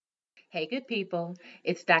Hey, good people.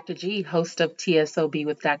 It's Dr. G, host of TSOB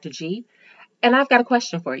with Dr. G, and I've got a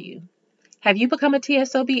question for you. Have you become a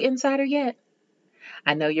TSOB insider yet?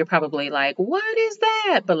 I know you're probably like, what is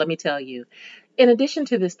that? But let me tell you, in addition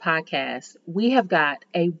to this podcast, we have got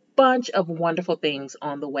a bunch of wonderful things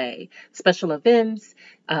on the way special events,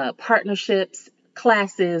 partnerships,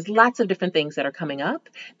 classes, lots of different things that are coming up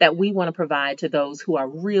that we want to provide to those who are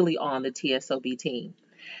really on the TSOB team.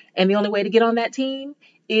 And the only way to get on that team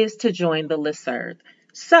is to join the listserv.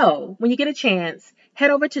 So when you get a chance,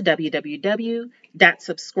 head over to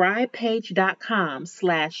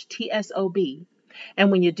www.subscribepage.com/TSOB.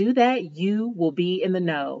 And when you do that, you will be in the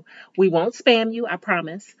know. We won't spam you, I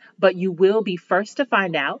promise, but you will be first to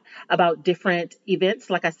find out about different events,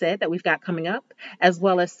 like I said, that we've got coming up, as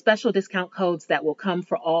well as special discount codes that will come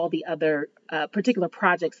for all the other particular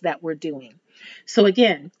projects that we're doing. So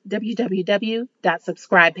again,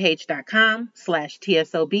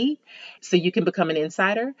 www.subscribepage.com/TSOB so you can become an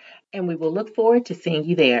insider, and we will look forward to seeing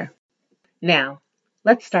you there. Now,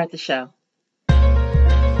 let's start the show.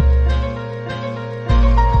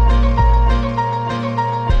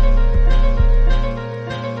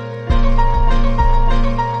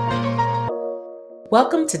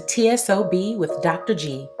 Welcome to TSOB with Dr.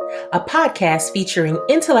 G, a podcast featuring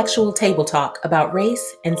intellectual table talk about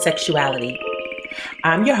race and sexuality.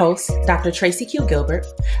 I'm your host, Dr. Tracy Q. Gilbert,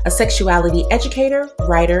 a sexuality educator,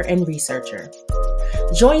 writer, and researcher.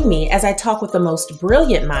 Join me as I talk with the most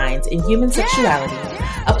brilliant minds in human sexuality,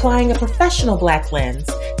 applying a professional Black lens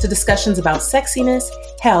to discussions about sexiness,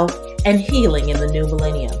 health, and healing in the new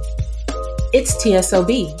millennium. It's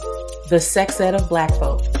TSOB, the sex ed of Black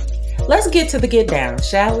folk. Let's get to the get down,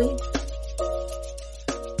 shall we?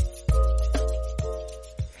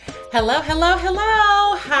 Hello.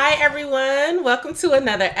 Hi, everyone. Welcome to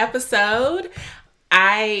another episode.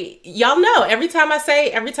 Y'all know, every time I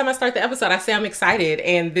start the episode, I say I'm excited.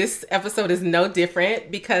 And this episode is no different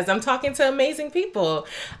because I'm talking to amazing people.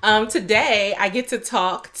 Today, I get to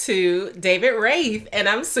talk to David Wraith, and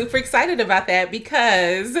I'm super excited about that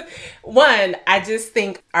because, one, I just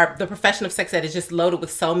think the profession of sex ed is just loaded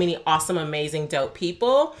with so many awesome, amazing, dope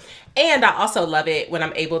people. And I also love it when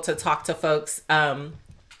I'm able to talk to folks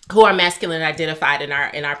who are masculine identified in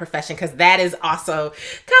our profession, because that is also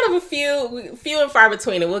kind of a few and far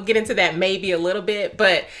between, and we'll get into that maybe a little bit.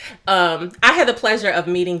 But I had the pleasure of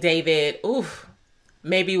meeting David.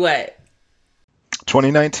 Maybe what?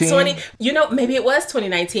 2019? Maybe it was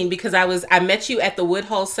 2019 because I met you at the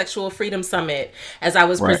Woodhull Sexual Freedom Summit as I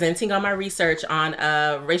was presenting on my research on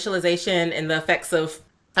racialization and the effects of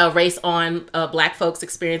race on Black folks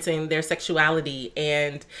experiencing their sexuality.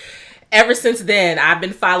 And ever since then, I've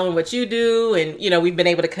been following what you do, and, we've been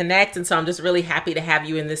able to connect. And so I'm just really happy to have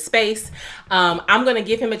you in this space. I'm going to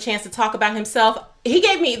give him a chance to talk about himself. He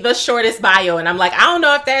gave me the shortest bio, and I'm like, I don't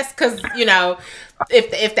know if that's because,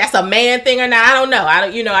 if that's a man thing or not. I don't know.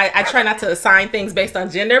 I try not to assign things based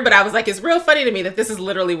on gender, but I was like, it's real funny to me that this is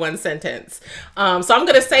literally one sentence. So I'm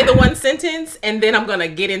going to say the one sentence, and then I'm going to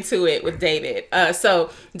get into it with David.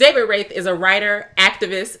 So David Wraith is a writer,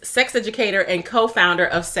 activist, sex educator, and co-founder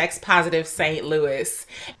of Sex Positive St. Louis.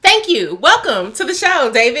 Thank you. Welcome to the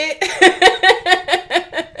show, David.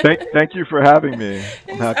 Thank you for having me.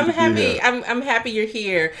 I'm happy you're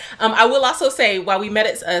here. I will also say, while we met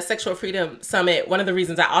at a Sexual Freedom Summit, one of the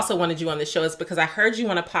reasons I also wanted you on the show is because I heard you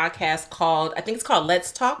on a podcast called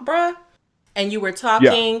Let's Talk, Bruh. And you were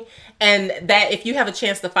talking, and that if you have a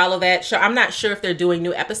chance to follow that show, I'm not sure if they're doing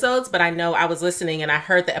new episodes, but I know I was listening and I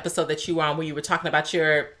heard the episode that you were on where you were talking about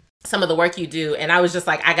some of the work you do. And I was just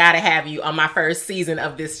like, I got to have you on my first season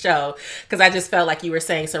of this show because I just felt like you were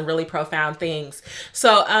saying some really profound things.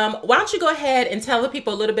 So why don't you go ahead and tell the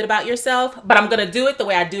people a little bit about yourself? But I'm going to do it the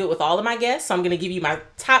way I do it with all of my guests. So I'm going to give you my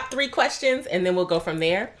top 3 questions and then we'll go from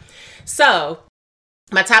there. So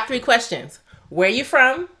my top 3 questions: where you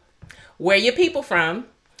from? Where your people from?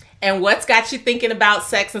 And what's got you thinking about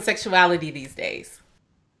sex and sexuality these days?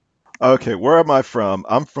 Okay, where am I from?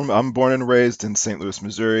 I'm born and raised in St. Louis,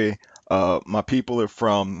 Missouri. My people are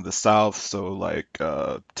from the South, so like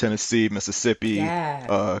Tennessee, Mississippi.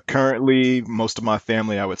 Yeah. Currently, most of my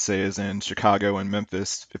family, I would say, is in Chicago and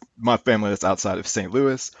Memphis. My family is outside of St.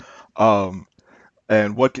 Louis. And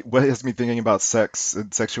what has me thinking about sex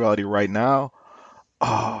and sexuality right now?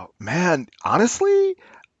 Oh man, honestly,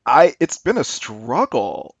 it's been a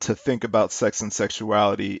struggle to think about sex and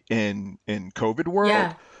sexuality in COVID world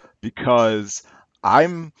Yeah. because I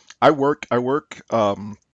work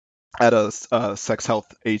at a sex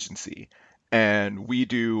health agency, and we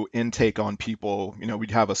do intake on people. We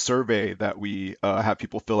have a survey that we have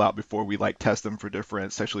people fill out before we like test them for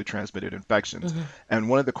different sexually transmitted infections. Mm-hmm. And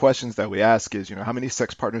one of the questions that we ask is, how many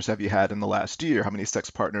sex partners have you had in the last year? How many sex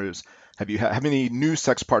partners have you had? How many new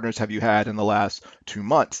sex partners have you had in the last 2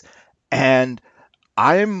 months? And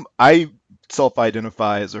I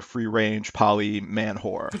self-identify as a free-range poly man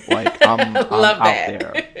whore. Like I'm Love out there.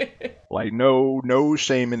 that. Like no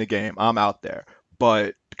shame in the game. I'm out there.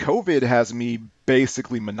 But COVID has me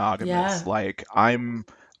basically monogamous. Yeah. Like I'm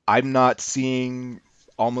not seeing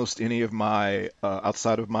almost any of my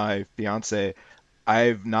outside of my fiance.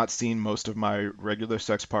 I've not seen most of my regular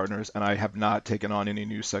sex partners, and I have not taken on any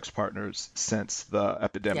new sex partners since the Yeah.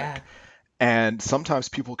 epidemic. And sometimes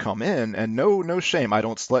people come in, and no shame. I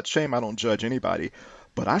don't slut shame. I don't judge anybody.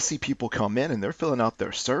 But I see people come in and they're filling out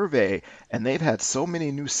their survey, and they've had so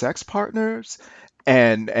many new sex partners.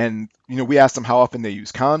 And we ask them how often they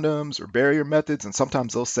use condoms or barrier methods, and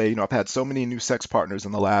sometimes they'll say, I've had so many new sex partners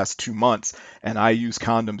in the last 2 months, and I use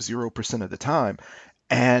condoms 0% of the time.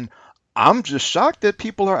 And I'm just shocked that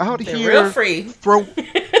people are out They're real here free. throw,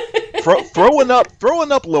 throwing up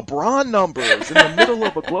LeBron numbers in the middle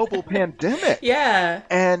of a global pandemic. Yeah.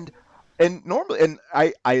 And normally, and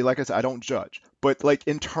I like I said, I don't judge, but like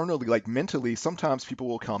internally, like mentally, sometimes people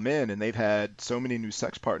will come in and they've had so many new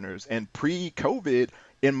sex partners, and pre-COVID,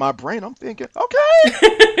 in my brain, I'm thinking, okay,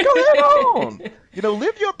 go ahead on,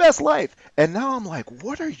 live your best life. And now I'm like,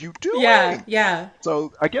 what are you Yeah. doing? Yeah.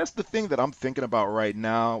 So I guess the thing that I'm thinking about right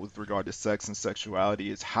now with regard to sex and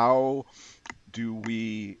sexuality is how do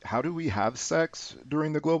we have sex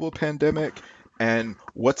during the global pandemic, and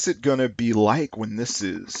what's it gonna be like when this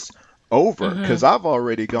is over? Mm-hmm. Because I've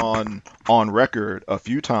already gone on record a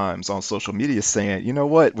few times on social media saying, you know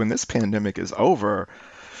what, when this pandemic is over,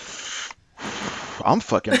 I'm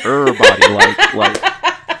fucking everybody like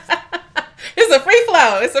It's a free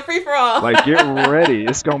flow. It's a free for all. like get ready.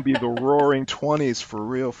 It's gonna be the roaring 20s for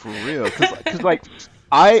real, for real. Because like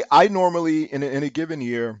I normally in a given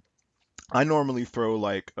year, I normally throw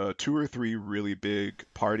like 2 or 3 really big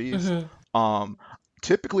parties. Mm-hmm. Um,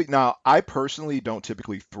 Typically, now I personally don't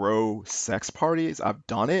typically throw sex parties. I've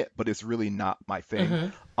done it, but it's really not my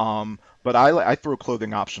thing. Mm-hmm. But I throw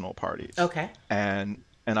clothing optional parties, Okay. and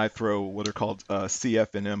I throw what are called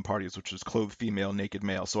CFNM parties, which is clothed female, naked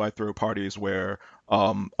male. So I throw parties where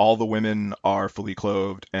all the women are fully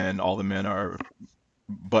clothed and all the men are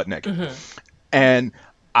butt naked. Mm-hmm. And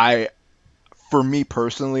I for me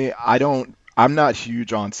personally, I'm not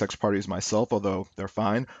huge on sex parties myself, although they're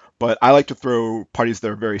fine. But I like to throw parties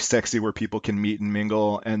that are very sexy where people can meet and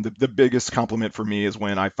mingle. And the biggest compliment for me is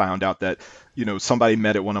when I found out that, somebody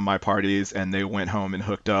met at one of my parties and they went home and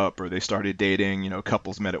hooked up, or they started dating,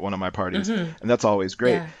 couples met at one of my parties. Mm-hmm. And that's always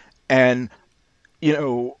great. Yeah. And, you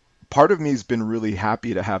know, part of me has been really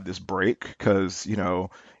happy to have this break because,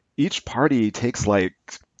 each party takes like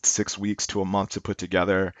 6 weeks to a month to put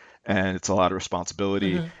together, and it's a lot of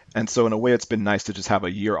responsibility. Mm-hmm. And so in a way, it's been nice to just have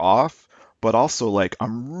a year off. But also, like,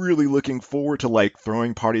 I'm really looking forward to like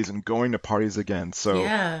throwing parties and going to parties again. So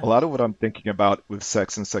Yeah. a lot of what I'm thinking about with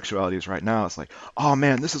sex and sexualities right now is like, oh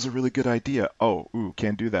man, this is a really good idea. Oh, ooh,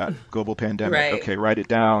 can't do that. Global pandemic. Right. Okay, write it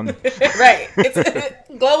down. Right. It's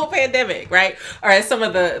a global pandemic, right? Or as some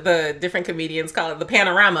of the different comedians call it, the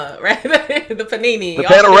panorama, right? The panini. The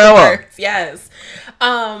all the different panorama. words. Yes.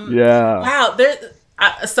 Yeah. Wow.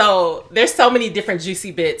 So there's so many different juicy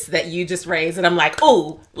bits that you just raised, and I'm like,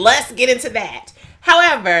 ooh, let's get into that.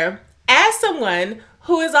 However, as someone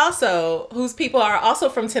whose people are also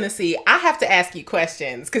from Tennessee, I have to ask you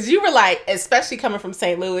questions because you were like, especially coming from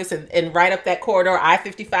St. Louis and right up that corridor,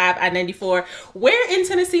 I-55, I-94. Where in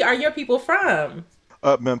Tennessee are your people from?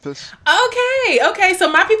 Memphis. Okay.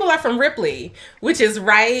 So my people are from Ripley, which is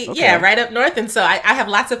right Okay. up north. And so I have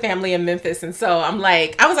lots of family in Memphis. And so I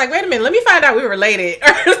was like, wait a minute, let me find out we were related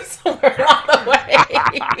or somewhere along the way.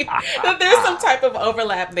 That there's some type of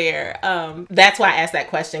overlap there. That's why I asked that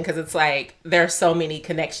question, because it's like there are so many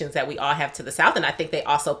connections that we all have to the South. And I think they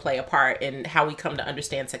also play a part in how we come to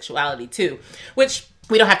understand sexuality too, which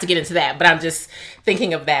we don't have to get into that. But I'm just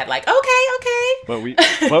thinking of that, like, okay. But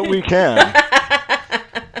we can.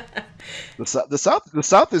 The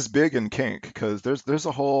South is big in kink because there's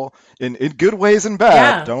a whole in good ways and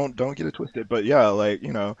bad. Yeah. Don't get it twisted. But yeah, like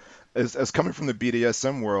as coming from the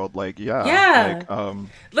BDSM world, like Yeah. like you know,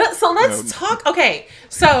 Let's talk. Okay,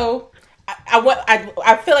 so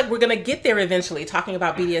I feel like we're gonna get there eventually, talking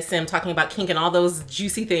about BDSM, talking about kink, and all those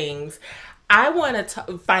juicy things. I want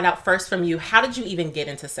to find out first from you, how did you even get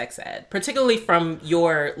into sex ed, particularly from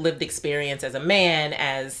your lived experience as a man,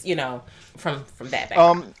 as you know, from that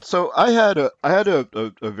background. So I had a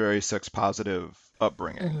very sex positive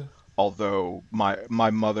upbringing. Although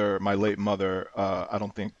my mother, my late mother, I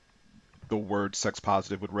don't think the word sex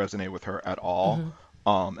positive would resonate with her at all.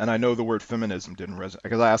 And I know the word feminism didn't resonate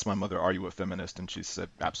because I asked my mother, "Are you a feminist?" And she said,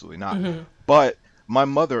 "Absolutely not." But my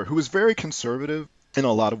mother, who was very conservative in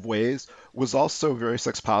a lot of ways, was also very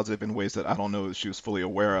sex positive in ways that I don't know that she was fully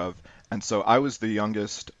aware of. And so I was the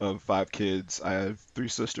youngest of five kids. I have three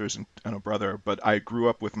sisters and a brother, but I grew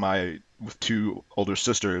up with two older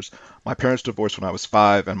sisters. My parents divorced when I was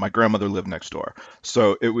five, and my grandmother lived next door.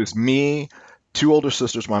 So it was me, two older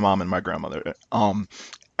sisters, my mom, and my grandmother.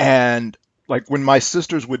 And like when my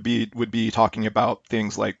sisters would be talking about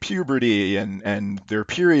things like puberty and their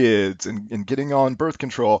periods and getting on birth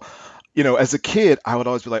control, as a kid, I would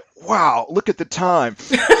always be like, "Wow, look at the time.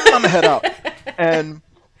 I'm gonna head out." And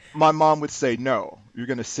my mom would say, "No, you're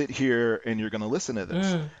gonna sit here and you're gonna listen to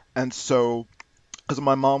this." And so, because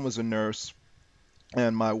my mom was a nurse,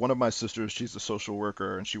 and my one of my sisters, she's a social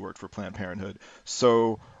worker and she worked for Planned Parenthood.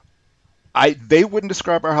 So they wouldn't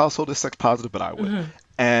describe our household as sex positive, but I would.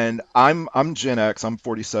 And I'm Gen X. I'm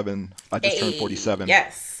 47. I just turned Hey, 47.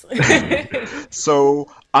 yes.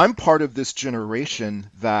 So I'm part of this generation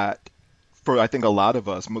that, for I think a lot of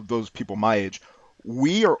us, those people my age,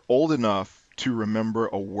 we are old enough to remember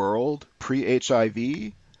a world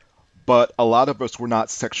pre-HIV, but a lot of us were not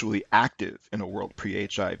sexually active in a world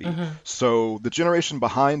pre-HIV. So the generation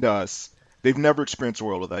behind us, they've never experienced a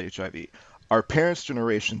world without HIV. Our parents'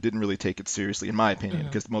 generation didn't really take it seriously, in my opinion,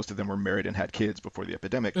 because most of them were married and had kids before the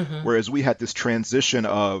epidemic. Whereas we had this transition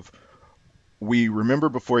of we remember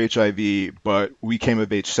before HIV, but we came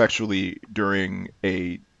of age sexually during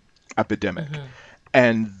a epidemic.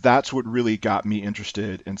 And that's what really got me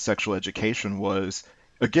interested in sexual education was,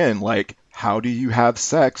 again, like, how do you have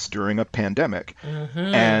sex during a pandemic?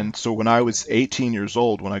 And so when I was 18 years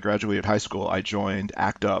old, when I graduated high school, I joined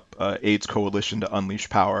ACT UP, AIDS Coalition to Unleash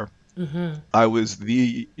Power. I was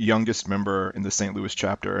the youngest member in the St. Louis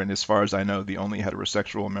chapter, and as far as I know, the only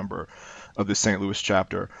heterosexual member of the St. Louis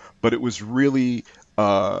chapter. But it was really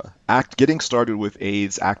getting started with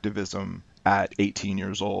AIDS activism at 18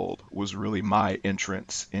 years old was really my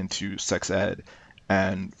entrance into sex ed.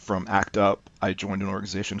 And from ACT UP, I joined an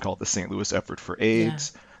organization called the St. Louis Effort for Yeah.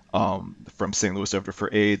 AIDS. From St. Louis Effort for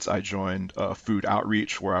AIDS, I joined Food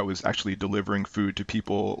Outreach, where I was actually delivering food to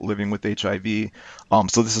people living with HIV.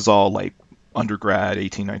 So this is all like undergrad,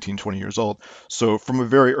 18, 19, 20 years old. So from a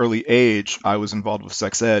very early age, I was involved with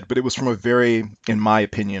sex ed, but it was from a very, in my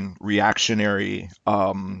opinion, reactionary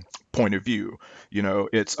point of view.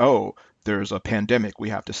 It's, oh, there's a pandemic, we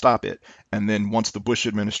have to stop it. And then once the Bush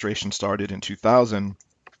administration started in 2000,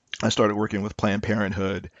 I started working with Planned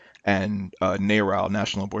Parenthood and NARAL,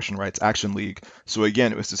 National Abortion Rights Action League. So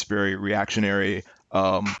again, it was this very reactionary.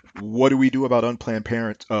 What do we do about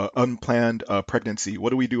unplanned pregnancy?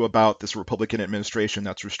 What do we do about this Republican administration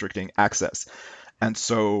that's restricting access? And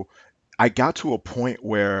so I got to a point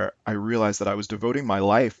where I realized that I was devoting my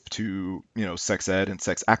life to, sex ed and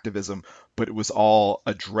sex activism, but it was all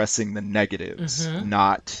addressing the negatives,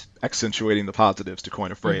 not accentuating the positives, to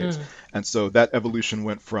coin a phrase. And so that evolution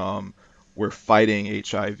went from we're fighting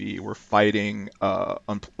HIV, we're fighting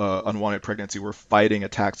unwanted pregnancy, we're fighting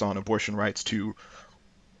attacks on abortion rights to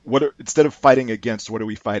instead of fighting against, what are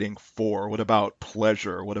we fighting for? What about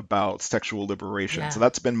pleasure? What about sexual liberation? So Yeah.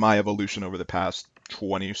 that's been my evolution over the past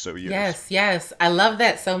 20 or so years. Yes, yes. I love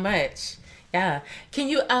that so much. Yeah. Can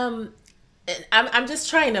you I'm just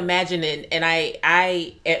trying to imagine it, and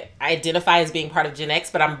I identify as being part of Gen X,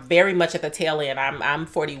 but I'm very much at the tail end. I'm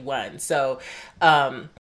 41. So, um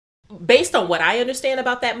based on what I understand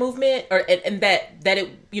about that movement, or and that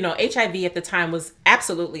it, HIV at the time was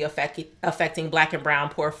absolutely affecting Black and Brown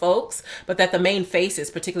poor folks, but that the main faces,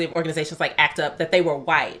 particularly of organizations like ACT UP, that they were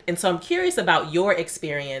white. And so I'm curious about your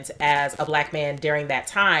experience as a Black man during that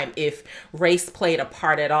time, if race played a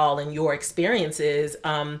part at all in your experiences,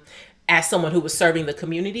 as someone who was serving the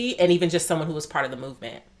community and even just someone who was part of the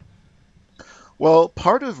movement. Well,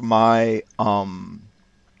 part of my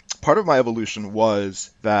evolution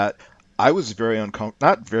was that I was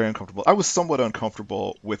not very uncomfortable. I was somewhat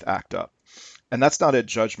uncomfortable with ACT UP, and that's not a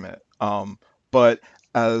judgment. But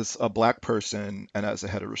as a black person and as a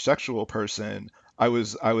heterosexual person, I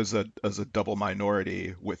was as a double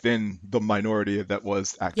minority within the minority that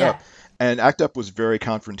was ACT Yeah. UP, and ACT UP was very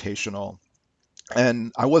confrontational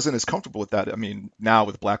And I wasn't as comfortable with that. I mean, now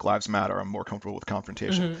with Black Lives Matter, I'm more comfortable with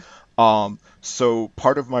confrontation. Hmm. So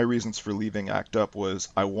part of my reasons for leaving ACT UP was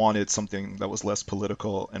I wanted something that was less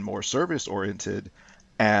political and more service oriented.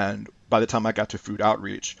 And by the time I got to food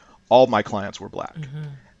outreach, all my clients were Black. Hmm.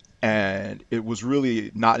 And it was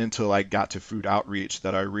really not until I got to food outreach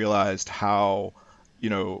that I realized how,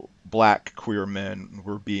 Black queer men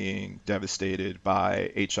were being devastated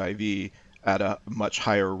by HIV at a much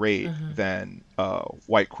higher rate Hmm. than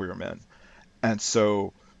white queer men. And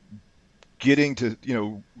so getting to,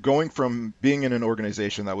 going from being in an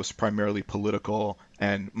organization that was primarily political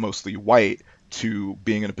and mostly white to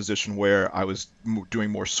being in a position where I was doing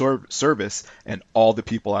more service, and all the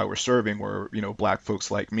people I was serving were, Black folks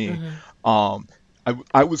like me. Hmm. Um,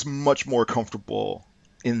 I was much more comfortable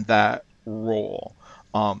in that role.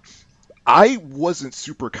 Um, I wasn't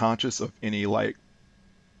super conscious of any like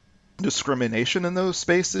discrimination in those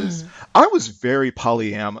spaces. Hmm. I was very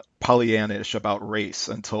Pollyannish about race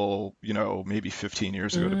until, maybe 15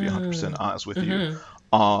 years ago, to be 100% honest with you.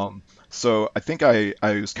 Hmm. So I think I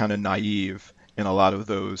was kind of naive in a lot of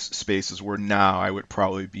those spaces where now I would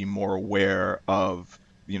probably be more aware of,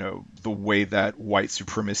 the way that white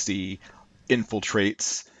supremacy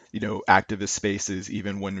infiltrates, activist spaces,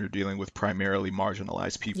 even when you're dealing with primarily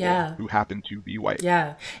marginalized people Yeah. who happen to be white.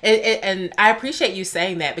 Yeah, and I appreciate you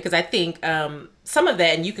saying that because I think some of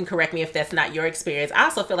that, and you can correct me if that's not your experience. I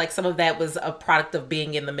also feel like some of that was a product of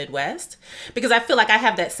being in the Midwest because I feel like I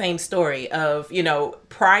have that same story of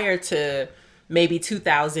prior to maybe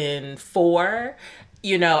 2004.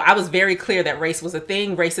 I was very clear that race was a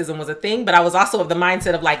thing, racism was a thing, but I was also of the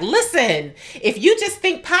mindset of like, listen, if you just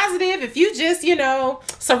think positive, if you just,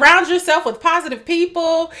 surround yourself with positive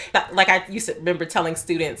people, like I used to remember telling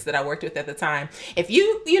students that I worked with at the time, if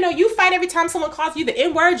you fight every time someone calls you the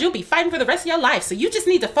N word, you'll be fighting for the rest of your life. So you just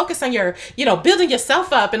need to focus on your, building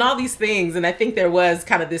yourself up and all these things. And I think there was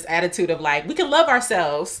kind of this attitude of like, we can love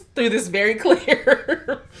ourselves through this very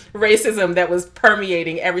clear racism that was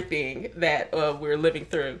permeating everything that we're living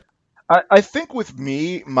through. I think with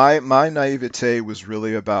me, my naivete was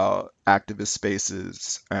really about activist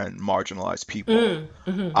spaces and marginalized people. Mm,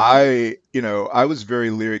 hmm. I was very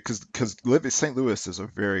leery because St. Louis is a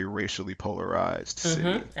very racially polarized Hmm.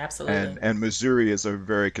 city, Absolutely. and Missouri is a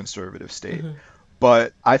very conservative state. Hmm.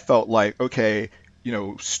 But I felt like, okay,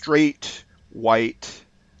 straight white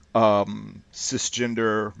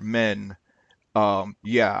cisgender men,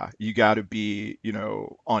 yeah, you got to be,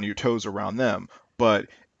 on your toes around them. But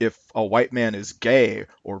if a white man is gay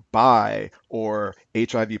or bi or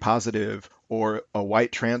HIV positive or a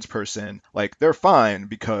white trans person, like they're fine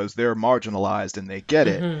because they're marginalized and they get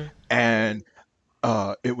it. Hmm. And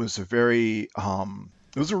it was a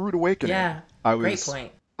rude awakening. Yeah. I Great was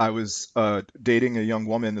point. I was dating a young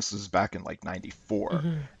woman. This was back in like '94,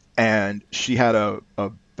 Hmm. and she had a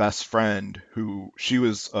best friend who she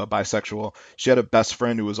was bisexual. She had a best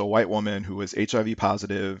friend who was a white woman who was HIV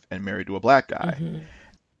positive and married to a Black guy. Hmm.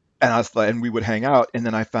 And I was like, and we would hang out, and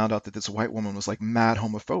then I found out that this white woman was like mad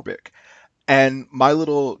homophobic. And my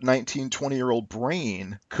little 19, 20-year-old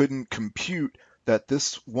brain couldn't compute that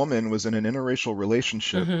this woman was in an interracial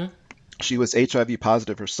relationship. Hmm. She was HIV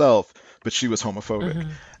positive herself, but she was homophobic. Hmm.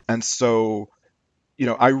 And so,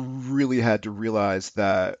 I really had to realize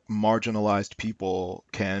that marginalized people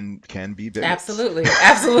can be bigots. Absolutely.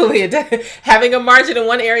 Absolutely. Having a margin in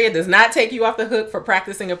one area does not take you off the hook for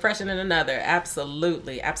practicing oppression in another.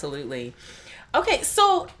 Absolutely. Absolutely. Okay,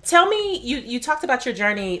 so tell me, you talked about your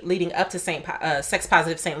journey leading up to Sex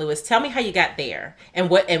Positive St. Louis. Tell me how you got there and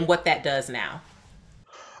what that does now.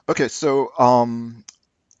 Okay, so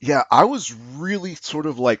yeah, I was really sort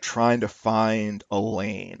of like trying to find a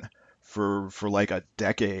lane for like a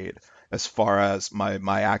decade as far as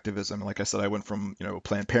my activism. Like I said, I went from,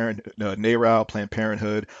 Planned Parenthood, NARAL, Planned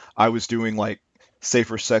Parenthood. I was doing like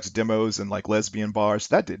safer sex demos and like lesbian bars.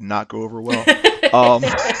 That did not go over well. Um,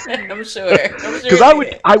 I'm sure. I'm sure because it I would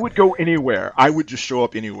did. I would go anywhere. I would just show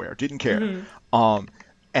up anywhere. Didn't care. Hmm. Um,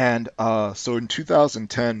 and so in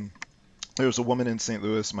 2010, there was a woman in St.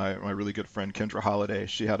 Louis, my really good friend Kendra Holiday.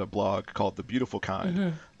 She had a blog called The Beautiful Kind. Hmm.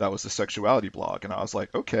 That was a sexuality blog, and I was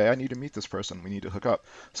like, okay, I need to meet this person. We need to hook up.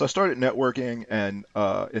 So I started networking and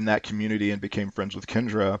in that community and became friends with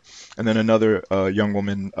Kendra. And then another young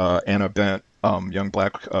woman, Anna Bent, young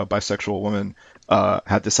black bisexual woman,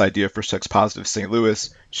 had this idea for Sex Positive St. Louis.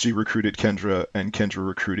 She recruited Kendra, and Kendra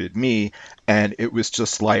recruited me, and it was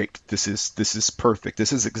just like this is perfect.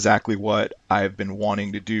 This is exactly what I've been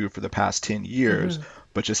wanting to do for the past 10 years, Hmm.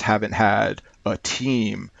 but just haven't had a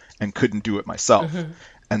team and couldn't do it myself. Hmm.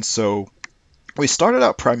 And so we started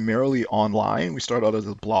out primarily online. We started out as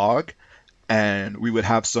a blog, and we were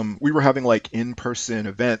having like in-person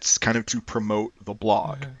events kind of to promote the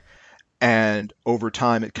blog. Hmm. And over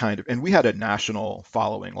time it kind of, and we had a national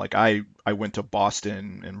following. Like I went to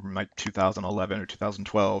Boston in like 2011 or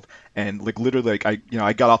 2012, and like literally like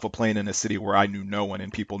I got off a plane in a city where I knew no one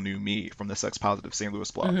and people knew me from the Sex Positive St.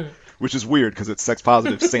 Louis blog, Hmm. which is weird because it's Sex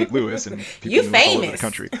Positive St. Louis and You people knew us all over the famous.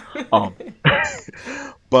 country. um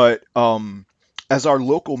but as our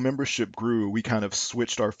local membership grew, we kind of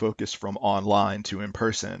switched our focus from online to in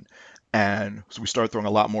person. And so we started throwing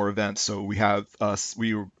a lot more events. So we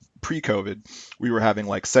were pre-COVID, we were having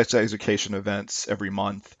like sex education events every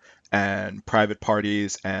month and private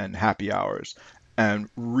parties and happy hours, and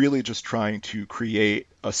really just trying to create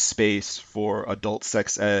a space for adult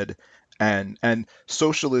sex ed and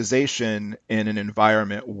socialization in an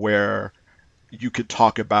environment where you could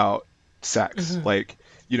talk about sex, Hmm. like,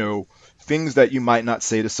 you know, things that you might not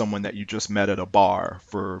say to someone that you just met at a bar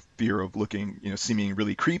for fear of looking, seeming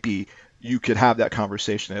really creepy. You could have that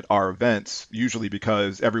conversation at our events, usually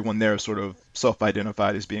because everyone there is sort of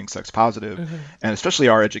self-identified as being sex positive, Hmm. and especially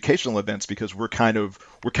our educational events because we're kind of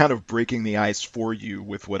breaking the ice for you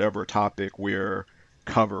with whatever topic we're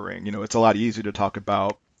covering. It's a lot easier to talk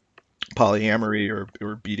about polyamory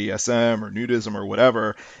or BDSM or nudism or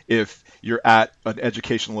whatever if you're at an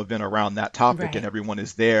educational event around that topic and Right. everyone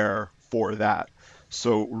is there for that.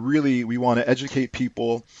 So really, we want to educate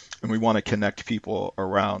people and we want to connect people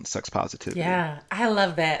around sex positivity. Yeah, I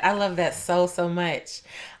love that. I love that so, so much.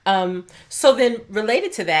 So then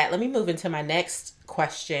related to that, let me move into my next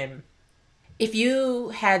question. If you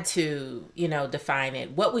had to, define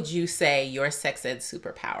it, what would you say your sex ed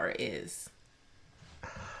superpower is?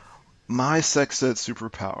 My sex ed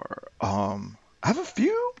superpower. I have a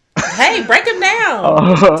few. Hey, break them down.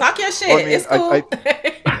 uh, Talk your I shit. mean, It's cool.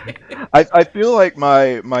 I feel like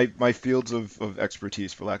my fields of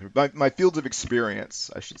expertise, for lack of my fields of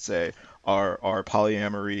experience, I should say, are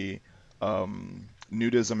polyamory,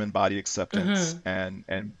 nudism and body acceptance, Hmm.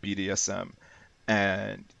 and BDSM.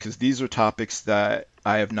 And because these are topics that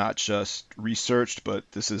I have not just researched, but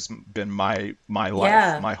this has been my life,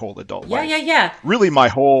 Yeah. my whole adult Yeah, yeah, life, yeah. really my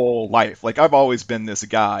whole life. Like I've always been this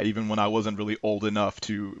guy, even when I wasn't really old enough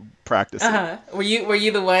to practice it. Uh-huh. Were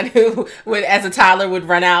you the one who would as a toddler would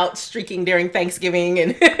run out streaking during Thanksgiving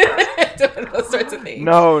and doing those sorts of things?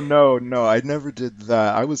 No, no, no. I never did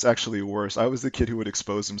that. I was actually worse. I was the kid who would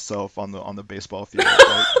expose himself on the baseball field.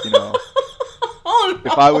 Like, Oh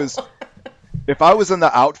if I no. was if I was in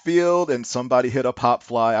the outfield and somebody hit a pop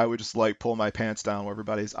fly, I would just like pull my pants down where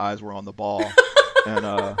everybody's eyes were on the ball. And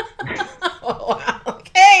Oh, wow.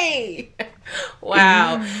 Okay.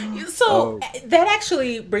 Wow. So oh, that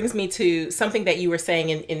actually brings me to something that you were saying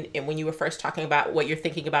in when you were first talking about what you're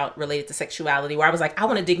thinking about related to sexuality, where I was like, I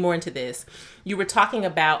want to dig more into this. You were talking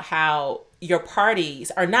about how your parties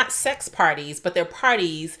are not sex parties, but they're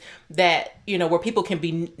parties that, where people can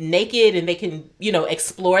be naked and they can,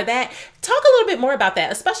 explore that. Talk a little bit more about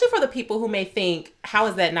that, especially for the people who may think, how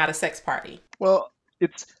is that not a sex party? well,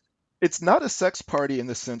 it's not a sex party in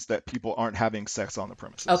the sense that people aren't having sex on the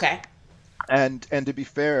premises. Okay. And to be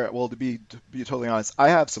fair, well, to be totally honest, I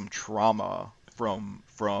have some trauma from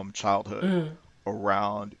childhood Mm,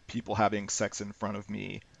 around people having sex in front of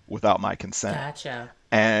me without my consent. gotcha.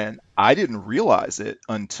 And I didn't realize it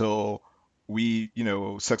until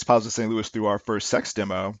Sex Positive St. Louis threw our first sex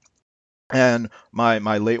demo. And my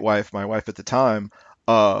late wife, my wife at the time,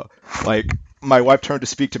 uh, like my wife turned to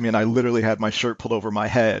speak to me, and I literally had my shirt pulled over my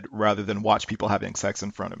head rather than watch people having sex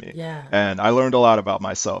in front of me. Yeah. And I learned a lot about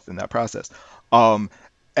myself in that process. Um,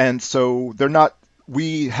 and so they're not.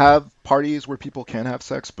 We have parties where people can have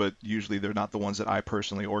sex, but usually they're not the ones that I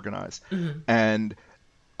personally organize. Mm-hmm. And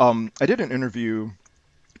I did an interview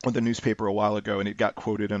with the newspaper a while ago, and it got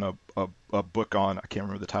quoted in a book on, I can't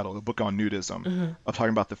remember the title, a book on nudism, Mm-hmm. of talking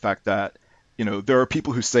about the fact that, there are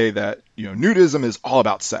people who say that, nudism is all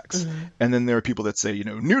about sex. Mm-hmm. And then there are people that say,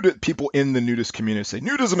 people in the nudist community say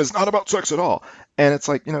nudism is not about sex at all. And it's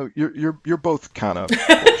like, you're both kind of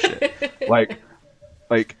full of shit. Like,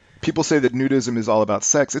 like people say that nudism is all about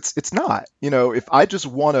sex. It's not. If I just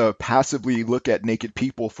want to passively look at naked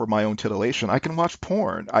people for my own titillation, I can watch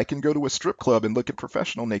porn. I can go to a strip club and look at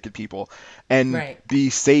professional naked people and Right.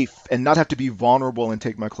 be safe and not have to be vulnerable and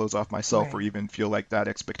take my clothes off myself or Right. even feel like that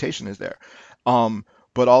expectation is there.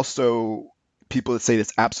 But also people that say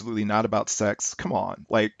it's absolutely not about sex, come on.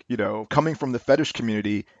 Like, coming from the fetish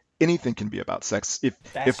community, anything can be about sex. If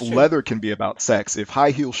That's true. leather can be about sex, if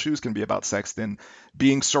high heel shoes can be about sex, then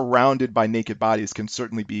being surrounded by naked bodies can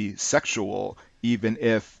certainly be sexual, even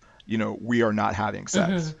if we are not having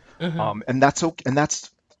Mm-hmm. sex. Mm-hmm. And that's okay, and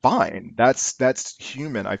that's fine. That's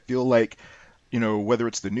human. I feel like whether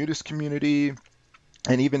it's the nudist community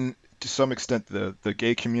and even to some extent the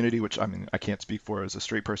gay community, which I mean I can't speak for as a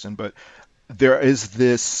straight person, but there is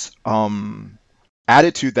this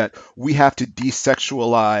attitude that we have to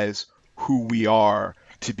desexualize who we are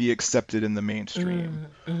to be accepted in the mainstream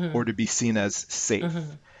or to be seen as safe.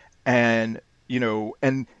 And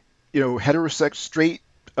heterosexual straight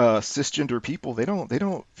cisgender people, they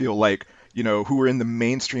don't feel like, who are in the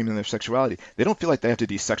mainstream in their sexuality, they don't feel like they have to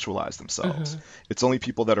desexualize themselves. It's only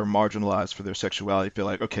people that are marginalized for their sexuality feel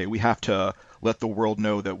like, okay, we have to let the world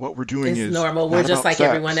know that what we're doing It's is normal. We're not just about like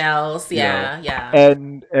everyone sex. else. you know Yeah, yeah,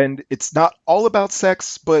 and it's not all about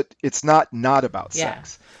sex, but it's not about yeah.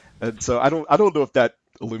 sex. And so I don't know if that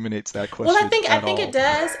illuminates that Well, question I at think it all.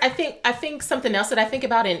 does. I think something else that I think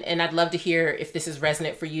about, and I'd love to hear if this is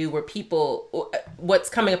resonant for you, where people, what's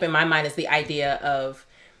coming up in my mind is the idea of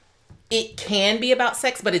it can be about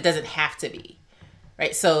sex, but it doesn't have to be.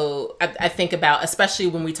 Right. So I think about, especially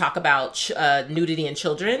when we talk about nudity in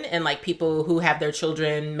children and like people who have their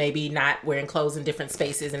children maybe not wearing clothes in different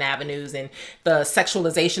spaces and avenues, and the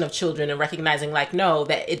sexualization of children, and recognizing like, no,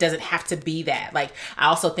 that it doesn't have to be that. Like I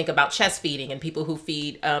also think about chest feeding and people who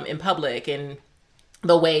feed in public, and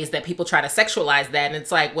the ways that people try to sexualize that. And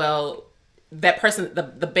it's like, well, that person,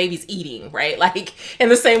 the baby's eating, right? Like in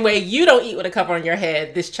the same way you don't eat with a cover on your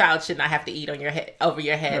head, this child should not have to eat on your head, over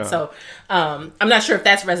your head. Yeah. So I'm not sure if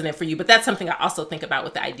that's resonant for you, but that's something I also think about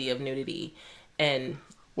with the idea of nudity. And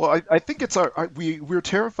Well, I think it's we're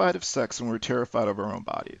terrified of sex and we're terrified of our own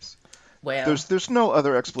bodies. well, There's no other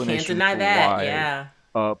can't explanation deny for that. why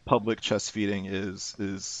Yeah. public chest feeding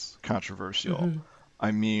is controversial.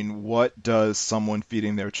 I mean, what does someone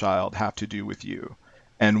feeding their child have to do with you?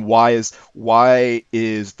 And why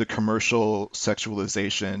is the commercial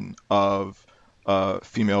sexualization of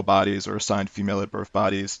female bodies or assigned female at birth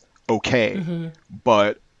bodies okay,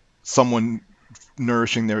 but someone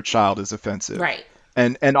nourishing their child is offensive? Right.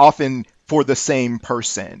 And often for the same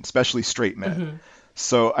person, especially straight men.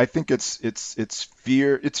 So I think it's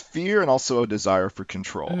fear and also a desire for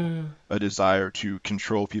control, a desire to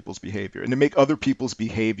control people's behavior and to make other people's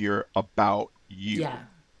behavior about Yeah. you.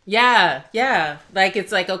 Yeah, yeah. Like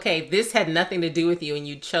it's like, okay, this had nothing to do with you and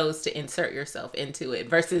you chose to insert yourself into it,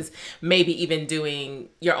 versus maybe even doing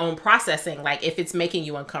your own processing. Like if it's making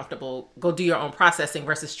you uncomfortable, go do your own processing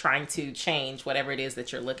versus trying to change whatever it is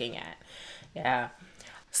that you're looking at. Yeah.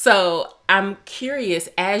 So I'm curious,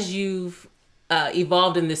 as you've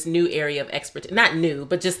evolved in this new area of expertise, not new,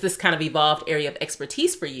 but just this kind of evolved area of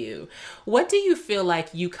expertise for you, what do you feel like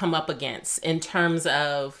you come up against in terms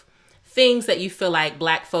of things that you feel like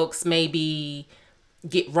Black folks maybe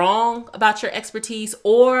get wrong about your expertise,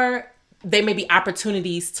 or they may be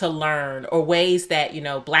opportunities to learn, or ways that,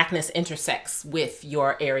 Blackness intersects with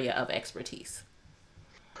your area of expertise?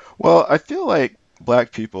 Well, I feel like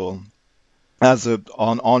black people,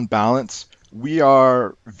 on balance, we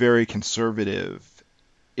are very conservative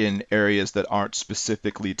in areas that aren't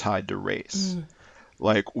specifically tied to race.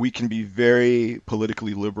 Like we can be very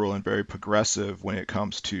politically liberal and very progressive when it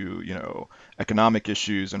comes to, economic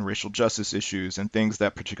issues and racial justice issues and things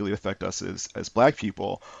that particularly affect us as black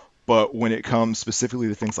people. But when it comes specifically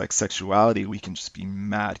to things like sexuality, we can just be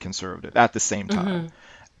mad conservative at the same time.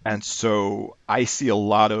 And so I see a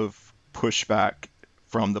lot of pushback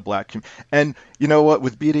from the black community. And you know what?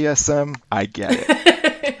 With BDSM, I get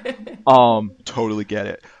it. Totally get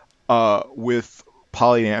it. With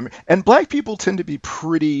polyamory, and black people tend to be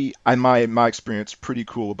pretty, in my experience, pretty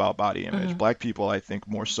cool about body image. Black people, I think,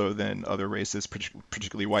 more so than other races,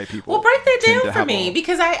 particularly white Well, people, break that tend down to for have me, a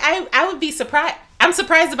because I would be surprised. I'm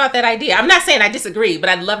surprised about that idea. I'm not saying I disagree, but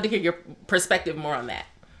I'd love to hear your perspective more on that.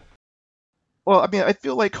 well, I mean, I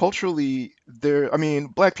feel like culturally, I mean,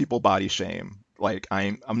 black people body shame. Like,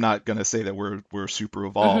 I'm not gonna say that we're super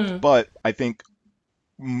evolved, Hmm. but I think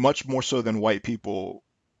much more so than white people,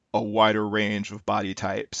 a wider range of body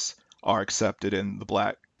types are accepted in the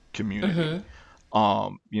black community.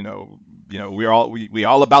 Hmm. We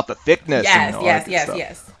all about the thickness and Yes, all that yes, good yes, stuff.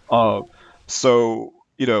 yes. Uh, so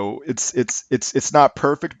it's not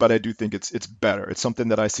perfect, but I do think it's better. It's something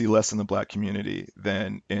that I see less in the black community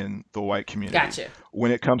than in the white community. Gotcha.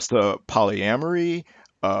 When it comes to polyamory,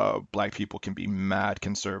 black people can be mad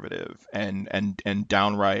conservative and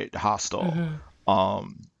downright hostile. Hmm.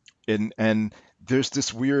 Um, and there's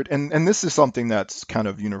this weird, and this is something that's kind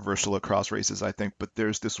of universal across races, I think, but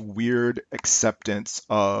there's this weird acceptance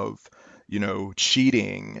of,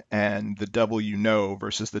 cheating and the devil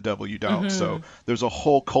versus the devil you don't. So Hmm. there's a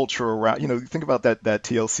whole culture around, you think about that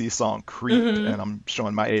TLC song Creep, Hmm. and I'm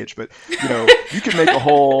showing my age, but you can make a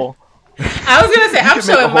whole I was gonna say You I'm could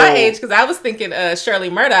make a showing my age whole. because I was thinking Shirley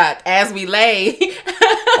Murdoch as we lay.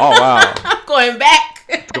 Oh wow, I'm going back.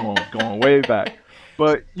 it's going way back.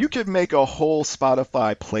 But you could make a whole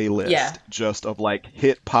Spotify Yeah. playlist just of like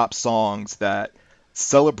hit pop songs that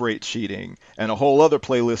celebrate cheating, and a whole other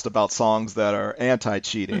playlist about songs that are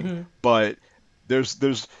anti-cheating. Hmm. But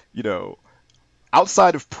there's you know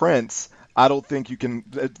outside of Prince, I don't think you can.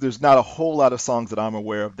 There's not a whole lot of songs that I'm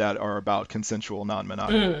aware of that are about consensual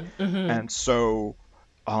non-monogamy, Mm-hmm. and so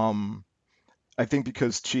um, I think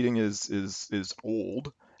because cheating is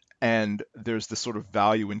old, and there's this sort of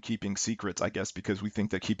value in keeping secrets, I guess, because we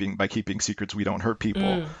think that keeping secrets we don't hurt people.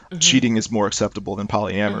 Mm-hmm. Cheating is more acceptable than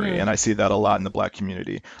polyamory, Mm-hmm. and I see that a lot in the black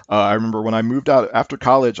community. I remember when I moved out after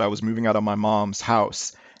college, I was moving out of my mom's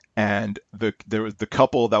house, and there was the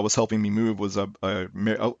couple that was helping me move was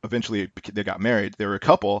eventually they got married. They were a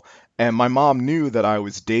couple, and my mom knew that I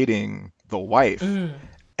was dating the wife, Mm.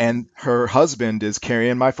 and her husband is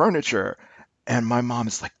carrying my furniture. And my mom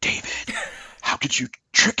is like, David, how could you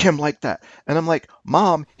trick him like that? And I'm like,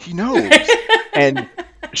 Mom, he knows. And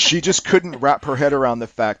she just couldn't wrap her head around the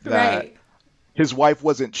fact that Right. his wife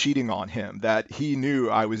wasn't cheating on him, that he knew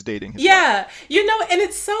I was dating his wife. Yeah, and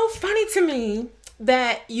it's so funny to me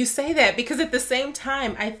that you say that because at the same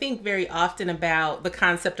time, I think very often about the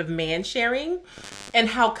concept of man sharing and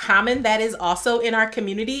how common that is also in our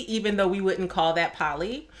community, even though we wouldn't call that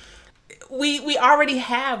poly. We already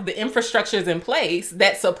have the infrastructures in place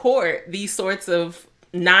that support these sorts of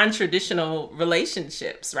non-traditional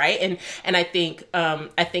relationships, right? And I think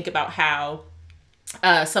about how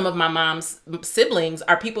some of my mom's siblings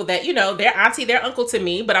are people that, they're auntie, they're uncle to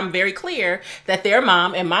me, but I'm very clear that their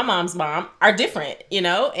mom and my mom's mom are different, and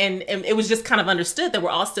it was just kind of understood that we're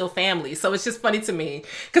all still family. So it's just funny to me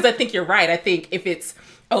because I think you're right. I think if it's,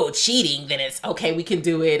 oh, cheating, then it's okay, we can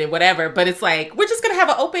do it and whatever. But it's like, we're just going to have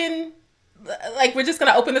an open, like, we're just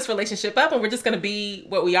going to open this relationship up and we're just going to be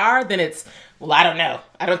what we are. Then it's, well, I don't know.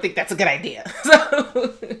 I don't think that's a good idea.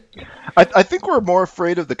 So, I think we're more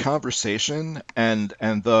afraid of the conversation and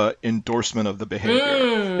the endorsement of the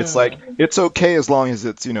behavior. It's like mm. it's okay as long as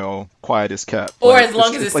it's quiet as kept. Or Like as it's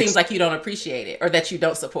long as it it's like seems like you don't appreciate it or that you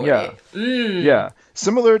don't support yeah. it. Mm. Yeah,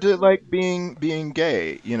 similar to like being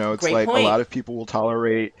gay. It's Great like a point. lot of people will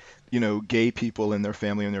tolerate, gay people in their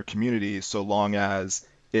family and their community so long as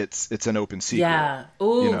it's an open secret, Yeah.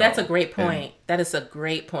 Ooh, that's a great and point. That is a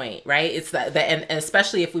great point, right? It's that and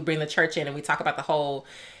especially if we bring the church in and we talk about the whole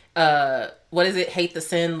what is it, hate the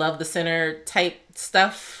sin, love the sinner type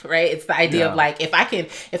stuff, right? It's the idea of yeah, like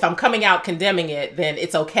if I'm coming out condemning it, then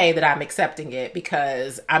it's okay that I'm accepting it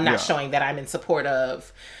because I'm not yeah. showing that I'm in support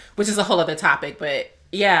of, which is a whole other topic, but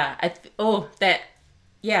yeah, oh, that,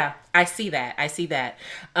 yeah, I see that. I see that.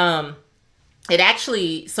 It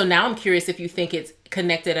actually, so now I'm curious if you think it's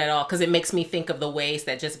connected at all, because it makes me think of the ways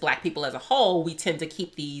that just black people as a whole, we tend to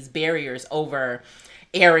keep these barriers over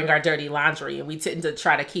airing our dirty laundry, and we tend to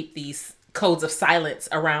try to keep these codes of silence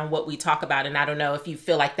around what we talk about. And I don't know if you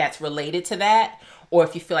feel like that's related to that, or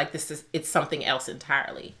if you feel like it's something else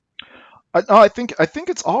entirely. No, I think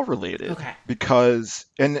it's all related Okay. because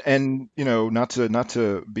and not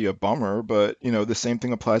to be a bummer, but the same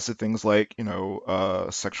thing applies to things like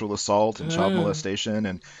sexual assault and child Mm, molestation,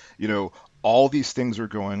 and you know all these things are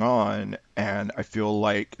going on, and I feel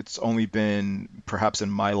like it's only been perhaps in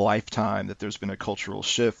my lifetime that there's been a cultural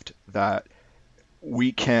shift that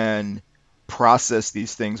we can process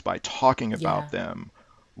these things by talking yeah, about them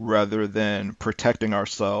rather than protecting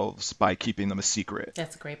ourselves by keeping them a secret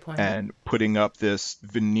that's a great point. and putting up this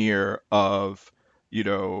veneer of,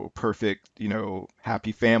 perfect,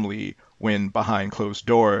 happy family when behind closed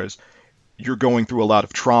doors, you're going through a lot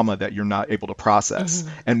of trauma that you're not able to process. Hmm.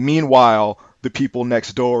 And meanwhile, the people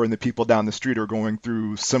next door and the people down the street are going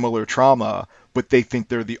through similar trauma, but they think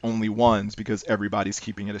they're the only ones because everybody's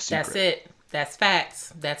keeping it a That's secret. it. That's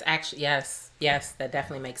facts. That's actually, yes, yes, that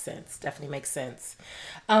definitely makes sense. Definitely makes sense.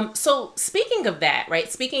 So speaking of that,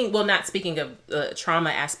 right? Well, not speaking of trauma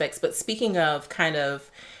aspects, but speaking of kind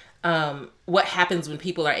of what happens when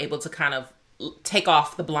people are able to kind of take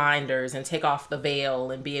off the blinders and take off the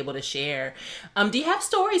veil and be able to share. Do you have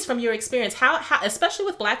stories from your experience? How, especially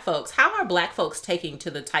with Black folks, how are Black folks taking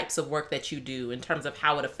to the types of work that you do in terms of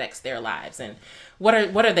how it affects their lives, and what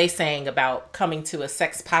are they saying about coming to a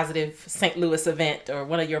sex positive St. Louis event or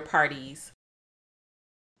one of your parties?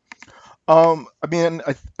 I mean,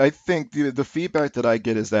 I think the feedback that I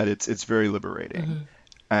get is that it's very liberating. Hmm.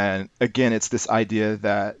 And again, it's this idea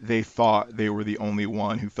that they thought they were the only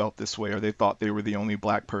one who felt this way, or they thought they were the only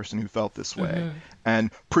black person who felt this way. Hmm.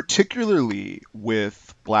 And particularly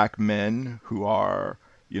with black men who are,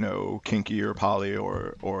 kinky or poly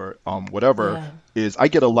or whatever, Yeah. is I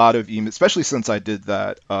get a lot of emails, especially since I did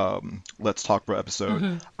that Let's Talk Bro episode.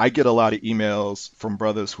 Hmm. I get a lot of emails from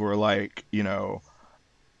brothers who are like,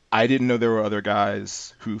 I didn't know there were other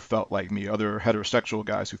guys who felt like me, other heterosexual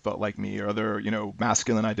guys who felt like me, or other,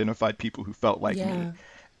 masculine identified people who felt like me. Yeah.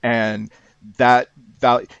 And that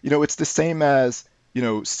value, it's the same as,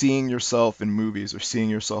 seeing yourself in movies or seeing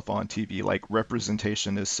yourself on TV. Like,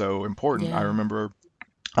 representation is so important. I Yeah. remember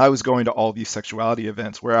I was going to all these sexuality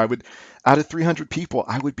events where I would, out of 300 people,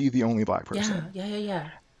 I would be the only black Yeah. person. Yeah. Yeah. Yeah.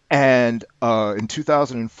 And in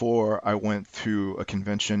 2004, I went to a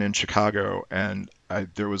convention in Chicago, and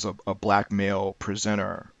there was a black male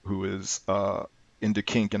presenter who was into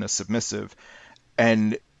kink and a submissive,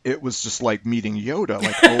 and it was just like meeting Yoda.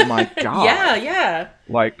 Like, oh my Yeah. God, Yeah.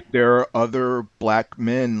 like there are other black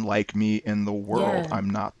men like me in the world. Yeah. I'm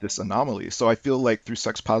not this anomaly. So I feel like through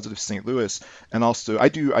Sex Positive St. Louis, and also I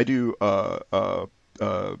do uh,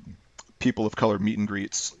 people of color meet and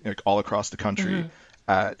greets like all across the country Hmm.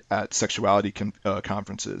 at sexuality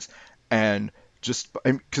conferences, and just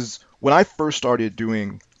because when I first started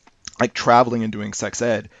doing like traveling and doing sex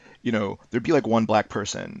ed, there'd be like one black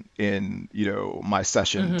person in, my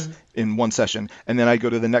sessions Hmm. in one session. And then I'd go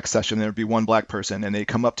to the next session, there'd be one black person, and they'd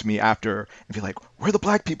come up to me after and be like, "Where are the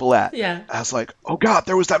black people at?" Yeah. I was like, "Oh God,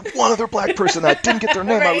 there was that one other black person that didn't get their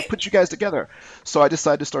name. I would Right. put you guys together." So I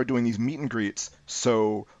decided to start doing these meet and greets.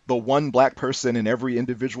 So the one black person in every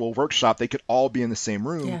individual workshop, they could all be in the same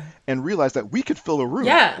room Yeah. and realize that we could fill a room.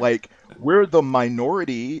 Yeah. Like, we're the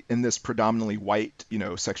minority in this predominantly white,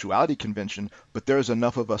 sexuality convention, but there's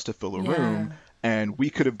enough of us to fill a room, Yeah. and we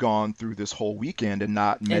could have gone through this whole weekend and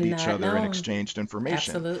not met And each not other and known. exchanged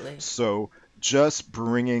information. Absolutely. So just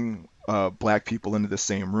bringing black people into the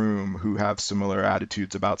same room who have similar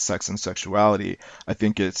attitudes about sex and sexuality, I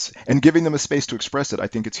think and giving them a space to express it, I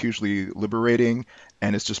think it's hugely liberating,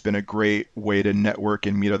 and it's just been a great way to network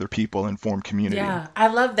and meet other people and form community. Yeah, I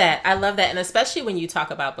love that. I love that. And especially when you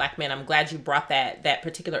talk about black men, I'm glad you brought that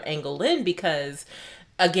particular angle in because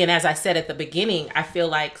again, as I said at the beginning, I feel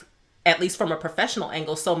like at least from a professional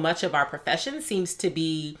angle, so much of our profession seems to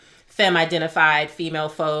be femme identified female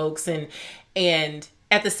folks and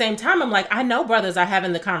at the same time I'm like I know brothers are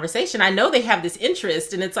having the conversation. I know they have this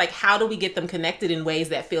interest and it's like how do we get them connected in ways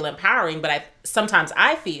that feel empowering, but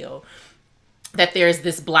I feel that there's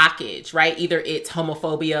this blockage, right? Either it's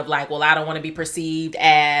homophobia of like, well, I don't want to be perceived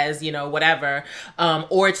as, whatever,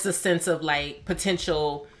 or it's the sense of like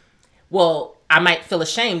potential, well, I might feel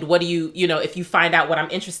ashamed. What do if you find out what I'm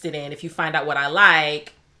interested in, if you find out what I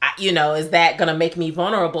like, is that going to make me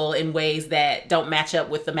vulnerable in ways that don't match up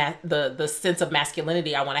with the sense of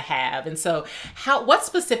masculinity I want to have? And so, what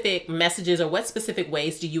specific messages or what specific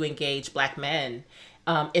ways do you engage black men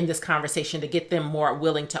in this conversation to get them more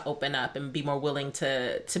willing to open up and be more willing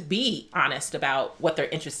to be honest about what they're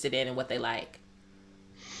interested in and what they like?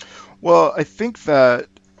 Well, I think that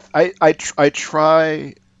I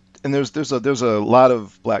try, and there's a lot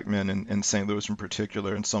of black men in St. Louis in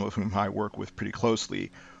particular, and some of whom I work with pretty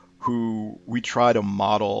closely, who we try to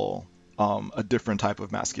model a different type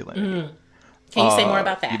of masculinity. Mm. Can you say more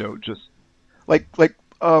about that? Just like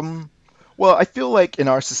well, I feel like in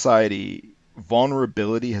our society,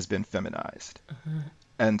 vulnerability has been feminized,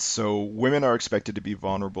 and so women are expected to be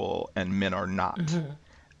vulnerable, and men are not. Hmm.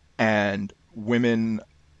 And women,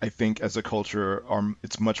 I think as a culture,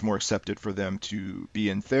 it's much more accepted for them to be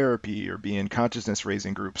in therapy or be in consciousness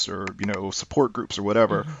raising groups or support groups or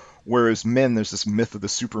whatever, Hmm. whereas men, there's this myth of the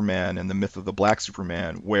Superman and the myth of the black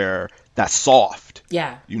Superman where that's soft.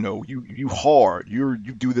 Yeah. You hard, you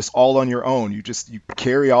do this all on your own, you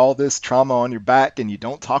carry all this trauma on your back and you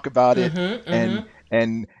don't talk about it, Hmm.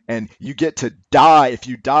 and Hmm. you get to die. If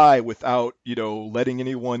you die without letting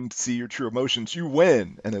anyone see your true emotions, you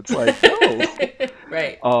win. And it's like, no.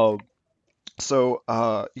 Right. um so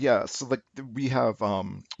yeah, so like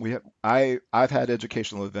I've had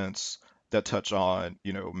educational events that touch on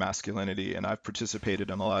masculinity, and I've participated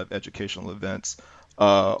in a lot of educational events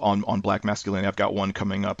on black masculinity. I've got one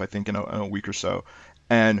coming up, I think, in a week or so,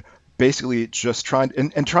 and basically just trying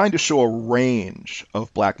to show a range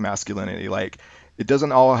of black masculinity. Like, it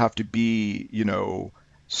doesn't all have to be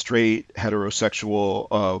straight heterosexual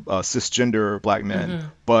cisgender black men, Hmm.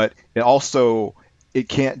 but it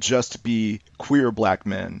can't just be queer black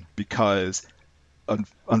men, because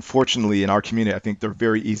unfortunately in our community, I think they're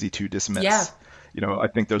very easy to Yeah. dismiss. I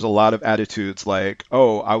think there's a lot of attitudes like,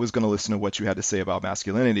 oh, I was going to listen to what you had to say about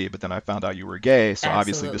masculinity, but then I found out you were gay, so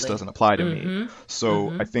obviously this Absolutely. doesn't apply to me. Hmm. So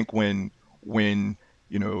Hmm. I think when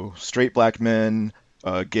straight black men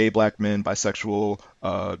gay black men, bisexual,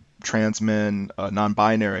 trans men,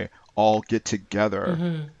 non-binary, all get together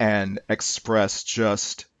Mm-hmm. and express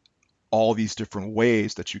just all these different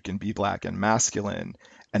ways that you can be black and masculine,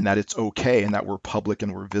 and that it's okay, and that we're public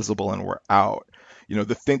and we're visible and we're out.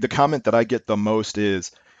 The comment that I get the most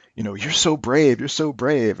is, you're so brave.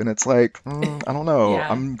 And it's like, I don't know. Yeah.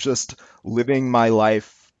 I'm just living my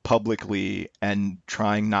life publicly and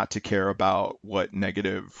trying not to care about what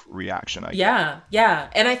negative reaction I get. Yeah, yeah.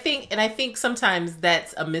 And I think sometimes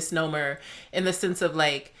that's a misnomer in the sense of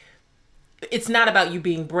like it's not about you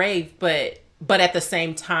being brave, but at the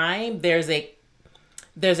same time there's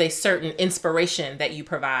a certain inspiration that you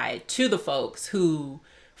provide to the folks who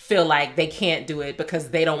feel like they can't do it because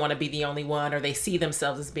they don't want to be the only one or they see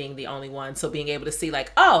themselves as being the only one. So being able to see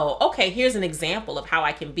like, oh, okay, here's an example of how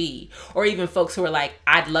I can be. Or even folks who are like,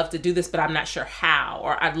 I'd love to do this, but I'm not sure how.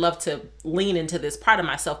 Or I'd love to lean into this part of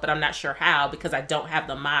myself, but I'm not sure how because I don't have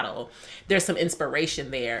the model. There's some inspiration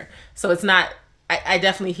there. So it's not, I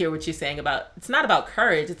definitely hear what you're saying about, it's not about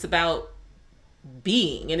courage. It's about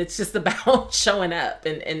being, and it's just about showing up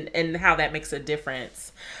and how that makes a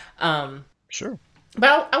difference. Um, Sure.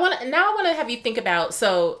 but I want to have you think about,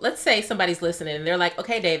 so let's say somebody's listening and they're like,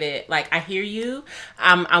 okay, David, like I hear you.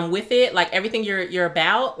 I'm with it. Like everything you're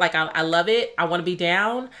about, like I love it. I want to be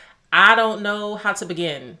down. I don't know how to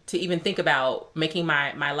begin to even think about making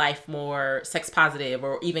my life more sex positive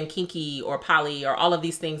or even kinky or poly or all of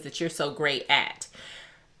these things that you're so great at.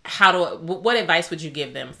 What advice would you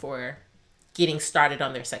give them for getting started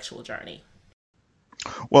on their sexual journey?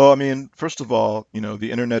 Well, I mean, first of all,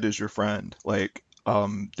 the internet is your friend. Like,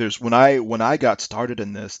 there's when I got started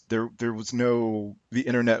in this, there was the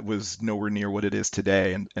internet was nowhere near what it is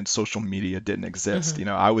today, and social media didn't exist. Hmm.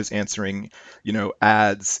 I was answering,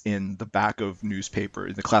 ads in the back of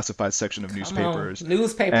newspapers, the classified section of Come on, newspapers,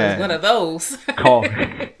 newspaper is one and of those. call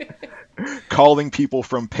calling people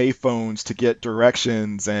from payphones to get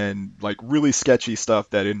directions and like really sketchy stuff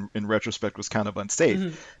that in retrospect was kind of unsafe. Hmm.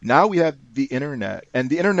 Now we have the internet, and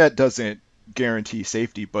the internet doesn't guarantee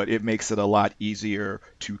safety, but it makes it a lot easier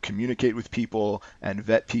to communicate with people and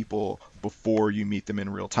vet people before you meet them in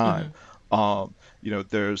real time. Hmm.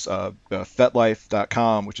 There's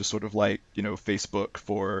FetLife.com, which is sort of like, Facebook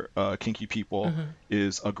for kinky people, Hmm.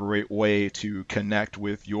 is a great way to connect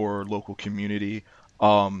with your local community.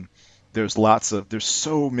 Um, there's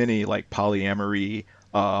so many like polyamory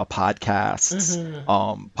podcasts,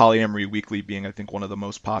 Hmm. Polyamory Weekly being, I think, one of the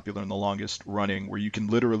most popular and the longest running, where you can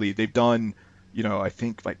literally, they've done, I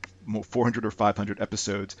think like 400 or 500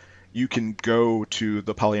 episodes. You can go to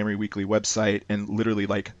the Polyamory Weekly website and literally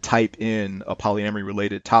like type in a polyamory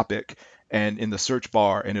related topic and in the search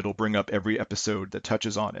bar, and it'll bring up every episode that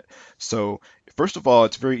touches on it. So first of all,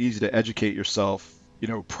 it's very easy to educate yourself,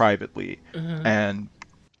 privately. Hmm. And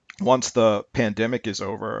once the pandemic is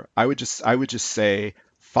over, I would just say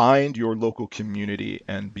find your local community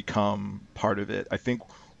and become part of it. I think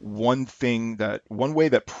one way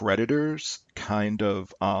that predators kind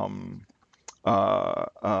of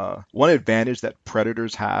one advantage that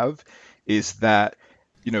predators have is that,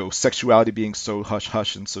 sexuality being so hush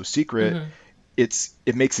hush and so secret, Hmm.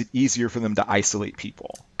 it makes it easier for them to isolate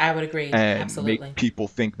people I would agree. and make Absolutely. people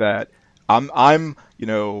think that I'm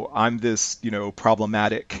this,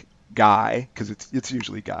 problematic guy, because it's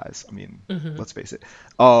usually guys. I mean, Hmm. let's face it.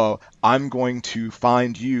 I'm going to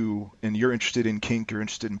find you, and you're interested in kink, you're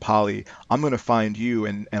interested in poly. I'm going to find you,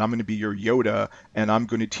 and I'm going to be your Yoda, and I'm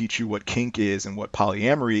going to teach you what kink is and what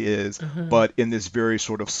polyamory is, Hmm. but in this very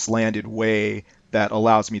sort of slanted way that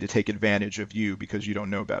allows me to take advantage of you because you don't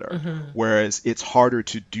know better. Hmm. Whereas it's harder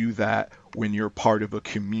to do that when you're part of a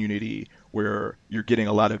community where you're getting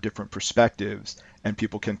a lot of different perspectives, and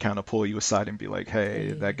people can kind of pull you aside and be like,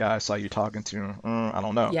 "Hey, that Hey. guy I saw you talking to, I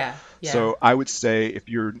don't know." Yeah. Yeah. So I would say if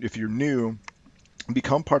you're new,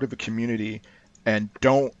 become part of a community and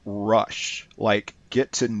don't rush. Like,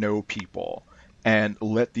 get to know people and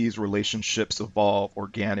let these relationships evolve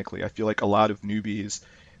organically. I feel like a lot of newbies,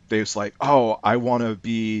 they're just like, "Oh, I want to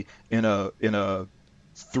be in a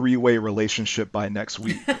three-way relationship by next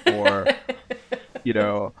week," or, you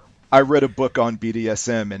know, I read a book on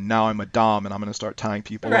BDSM and now I'm a dom and I'm going to start tying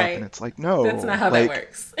people up. And Right. it's like, That's not no, how that like,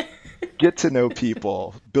 works. get to know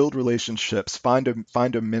people, build relationships, find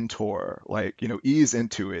a mentor, like, ease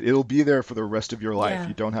into it. It'll be there for the rest of your life. Yeah.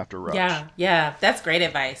 You don't have to rush. Yeah. Yeah. That's great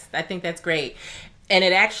advice. I think that's great. And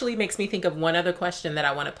it actually makes me think of one other question that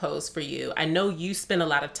I want to pose for you. I know you spend a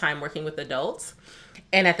lot of time working with adults.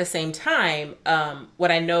 And at the same time,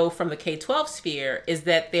 what I know from the K 12 sphere is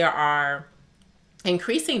that there are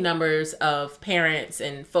increasing numbers of parents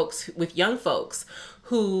and folks with young folks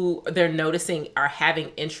who they're noticing are having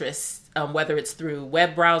interests, whether it's through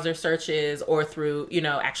web browser searches or through,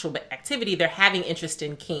 actual activity, they're having interest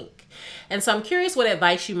in kink. And so I'm curious what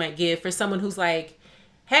advice you might give for someone who's like,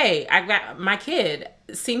 hey, I got my kid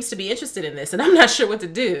seems to be interested in this and I'm not sure what to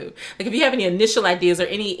do. Like, if you have any initial ideas or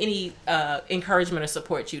any encouragement or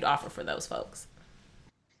support you'd offer for those folks.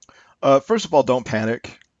 First of all, don't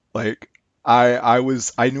panic. Like I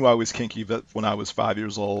knew I was kinky when I was 5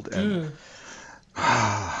 years old, and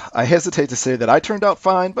I hesitate to say that I turned out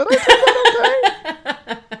fine, but I turned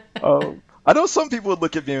out okay. I know some people would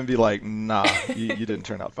look at me and be like, "Nah, you didn't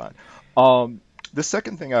turn out fine." The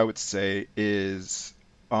second thing I would say is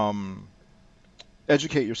um,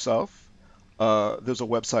 educate yourself. There's a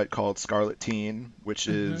website called Scarlet Teen, which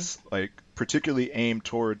Mm-hmm. is like particularly aimed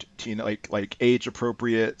toward teen, like age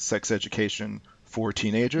appropriate sex education for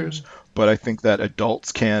teenagers. Mm-hmm. But I think that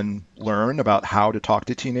adults can learn about how to talk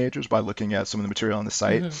to teenagers by looking at some of the material on the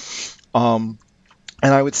site. Mm-hmm. Um,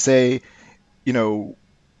 and I would say, you know,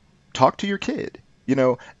 talk to your kid.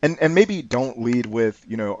 And maybe don't lead with,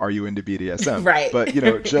 are you into BDSM? Right. But,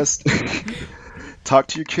 just talk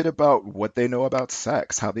to your kid about what they know about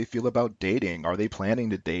sex, how they feel about dating. Are they planning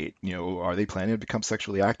to date? Are they planning to become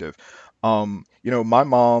sexually active? My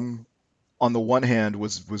mom, on the one hand,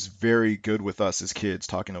 was very good with us as kids,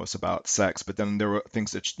 talking to us about sex, but then there were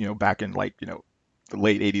things that, back in like, the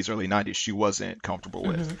late 80s, early 90s, she wasn't comfortable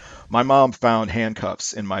with. Mm-hmm. My mom found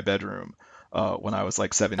handcuffs in my bedroom when I was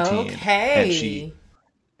like 17, and Okay.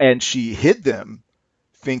 she hid them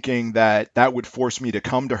thinking that that would force me to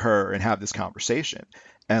come to her and have this conversation.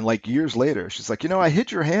 And like years later, she's like, I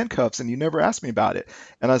hid your handcuffs and you never asked me about it.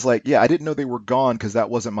 And I was like, yeah, I didn't know they were gone because that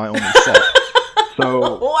wasn't my only set. So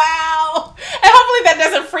Wow. And hopefully that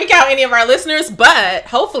doesn't freak out any of our listeners, but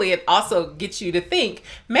hopefully it also gets you to think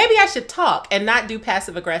maybe I should talk and not do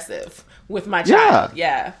passive aggressive with my child.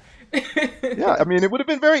 yeah, Yeah. yeah. I mean, it would have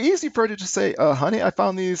been very easy for her to just say, "Honey, I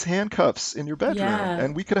found these handcuffs in your bedroom," Yeah.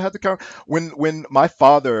 and we could have had the when my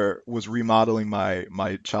father was remodeling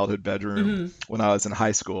my childhood bedroom Mm-hmm. when I was in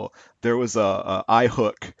high school. There was a eye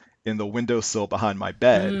hook in the windowsill behind my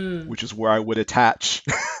bed, Mm. which is where I would attach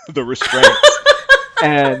the restraints.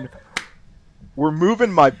 And we're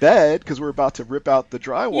moving my bed because we're about to rip out the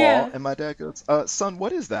drywall, Yeah. and my dad goes, "Son,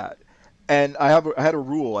 what is that?" And I had a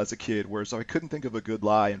rule as a kid where so I couldn't think of a good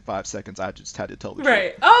lie in 5 seconds. I just had to tell the truth.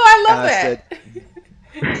 Right. Oh, I And love I said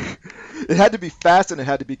that. it had to be fast and it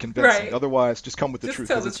had to be convincing. Right. Otherwise, just come with the Just truth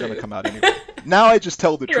tell because the it's going to truth. come out anyway. Now I just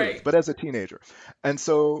tell the truth, Right. but as a teenager. And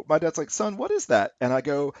so my dad's like, "Son, what is that?" And I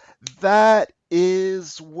go, "That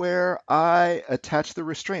is where I attach the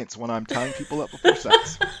restraints when I'm tying people up before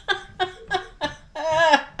sex."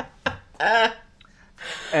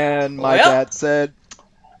 And my Well. dad said,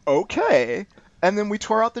 "Okay." And then we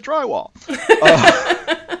tore out the drywall.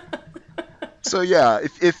 Uh, so yeah,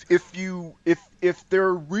 if there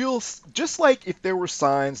are just like if there were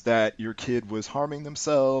signs that your kid was harming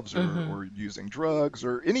themselves Mm-hmm. or using drugs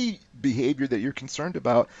or any behavior that you're concerned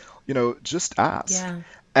about, just ask. Yeah.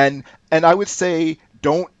 And I would say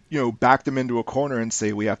don't, back them into a corner and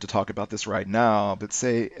say we have to talk about this right now, but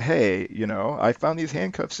say, "Hey, I found these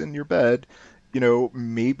handcuffs in your bed.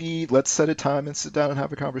 Maybe let's set a time and sit down and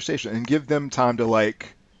have a conversation," and give them time to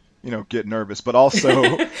like, get nervous, but also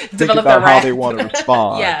think Develop their about how they wrath. want to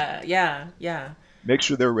respond. Yeah. Yeah. Yeah. Make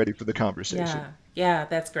sure they're ready for the conversation. Yeah. Yeah.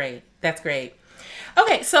 That's great. That's great.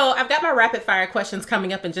 Okay, so I've got my rapid fire questions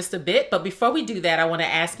coming up in just a bit, but before we do that, I want to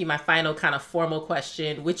ask you my final kind of formal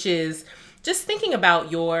question, which is just thinking about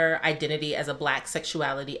your identity as a Black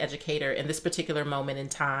sexuality educator in this particular moment in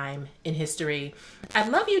time in history. I'd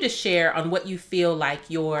love you to share on what you feel like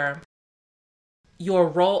your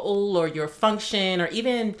role or your function or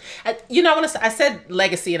even I said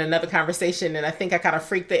legacy in another conversation and I think I kind of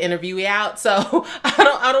freaked the interviewee out, so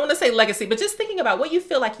I don't want to say legacy, but just thinking about what you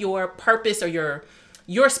feel like your purpose or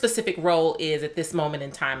your specific role is at this moment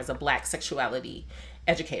in time as a Black sexuality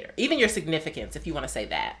educator, even your significance if you want to say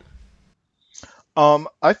that.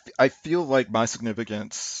 I feel like my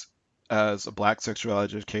significance as a Black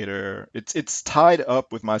sexuality educator, it's tied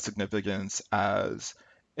up with my significance as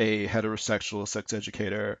a heterosexual sex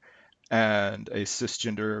educator and a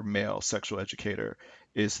cisgender male sexual educator,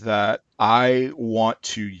 is that I want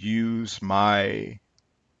to use my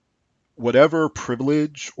whatever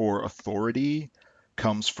privilege or authority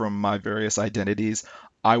comes from my various identities.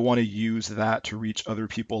 I want to use that to reach other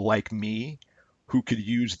people like me who could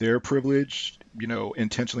use their privilege,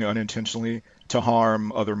 intentionally or unintentionally, to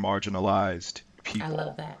harm other marginalized I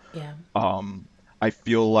love people. that. Yeah. I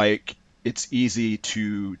feel like it's easy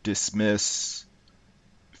to dismiss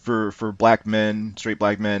for black men, straight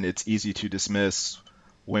black men, it's easy to dismiss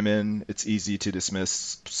women. It's easy to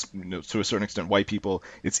dismiss, to a certain extent, white people.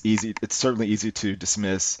 It's certainly easy to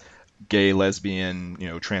dismiss gay, lesbian,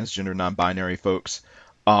 transgender, non-binary folks.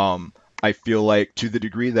 Um, I feel like to the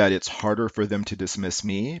degree that it's harder for them to dismiss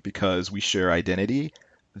me because we share identity,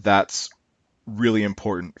 that's really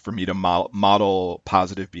important for me to model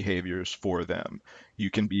positive behaviors for them.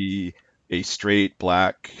 You can be a straight,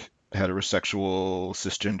 black, heterosexual,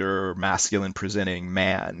 cisgender, masculine presenting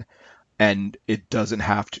man, and it doesn't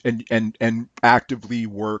have to, and actively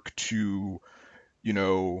work to, you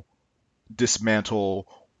know, dismantle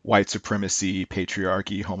white supremacy,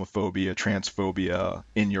 patriarchy, homophobia, transphobia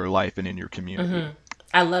in your life and in your community.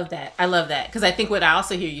 I love that. I love that. Because I think what I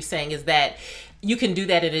also hear you saying is that you can do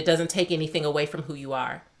that and it doesn't take anything away from who you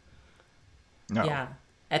are. No. Yeah.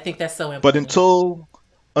 I think that's so But important.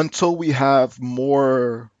 until we have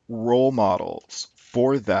more role models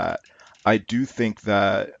for that, I do think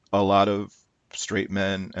that a lot of straight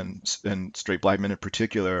men and straight black men in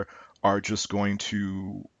particular are just going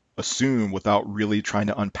to assume without really trying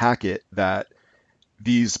to unpack it that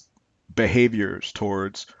these behaviors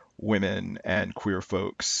towards women and queer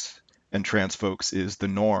folks and trans folks is the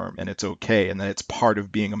norm and it's okay and that it's part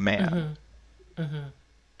of being a man.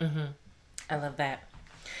 I love that.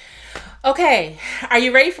 Okay. Are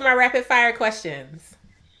you ready for my rapid fire questions?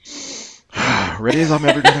 Ready as I'm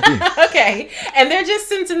ever going to be. Okay. And they're just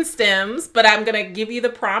sentence stems, but I'm going to give you the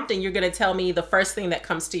prompt and you're going to tell me the first thing that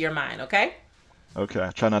comes to your mind, okay? Okay,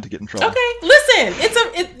 try not to get in trouble. Okay.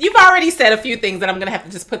 Listen, you've already said a few things that I'm going to have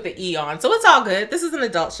to just put the E on. So it's all good. This is an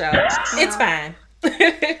adult show. It's fine.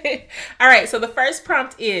 All right. So the first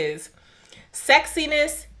prompt is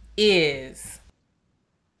sexiness is.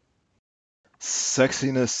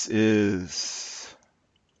 Sexiness is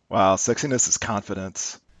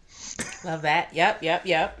confidence. Love that. Yep.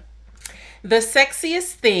 The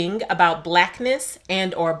sexiest thing about blackness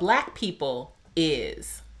and or black people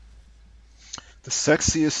is. The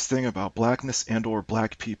sexiest thing about blackness and or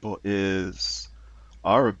black people is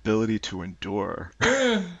our ability to endure.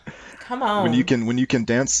 Come on. When you can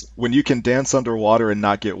dance underwater and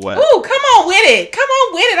not get wet. Ooh, come on with it.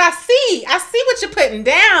 I see what you're putting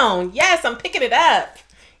down. Yes, I'm picking it up.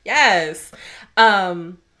 Yes.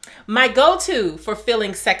 My go-to for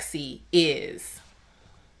feeling sexy is.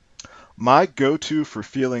 My go-to for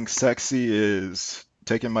feeling sexy is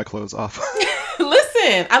taking my clothes off.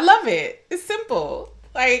 Listen, I love it. It's simple.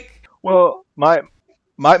 Like, Well, my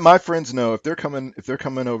friends know if they're coming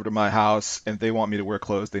over to my house and they want me to wear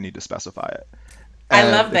clothes, they need to specify it. I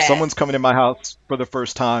And love if that. someone's coming in my house for the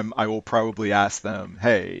first time, I will probably ask them,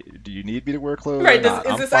 "Hey, do you need me to wear clothes or Right, not?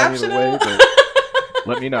 is I'm this fine either way, optional? but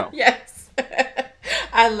let me know." Yes.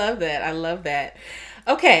 I love that.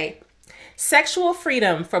 Okay. Sexual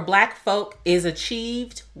freedom for black folk is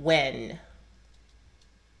achieved when.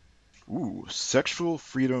 Ooh, sexual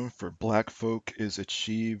freedom for black folk is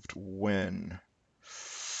achieved when.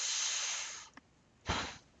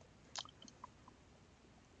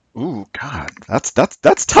 Ooh, God, that's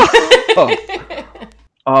tough.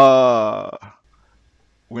 Uh,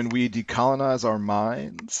 when we decolonize our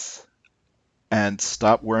minds and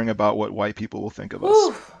stop worrying about what white people will think of us.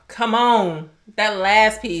 Whew, come on. That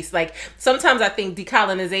last piece. Like, sometimes I think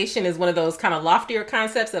decolonization is one of those kind of loftier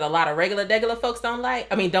concepts that a lot of regular folks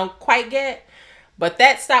don't quite get. But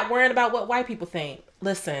that stop worrying about what white people think.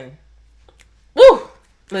 Listen. Woo!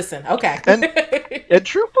 Listen, okay. And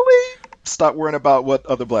truthfully, stop worrying about what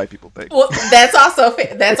other black people think. Well, that's also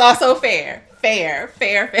fair. That's also fair. Fair.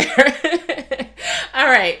 All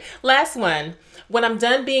right. Last one. When I'm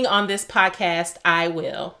done being on this podcast, I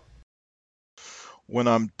will. When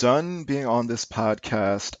I'm done being on this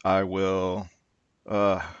podcast, I will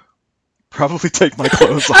probably take my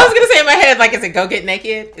clothes I was off. gonna say in my head, like, is it go get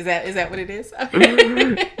naked? Is that what it is?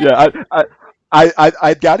 Yeah,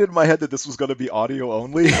 I got it in my head that this was going to be audio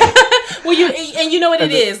only. Well, you know what it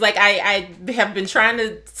And then, is. Like, I have been trying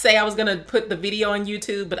to say I was gonna put the video on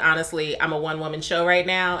YouTube, but honestly, I'm a one-woman show right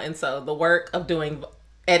now, and so the work of doing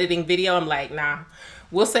editing video, I'm like, nah.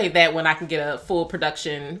 We'll save that when I can get a full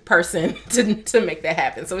production person to make that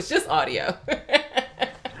happen. So it's just audio.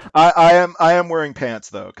 I am wearing pants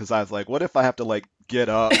though, because I was like, what if I have to like get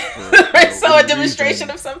up for So a any demonstration reason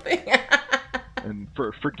of something. and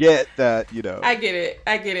forget that I get it.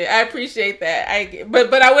 I appreciate that.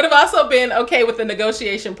 But I would have also been okay with the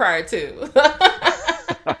negotiation prior to.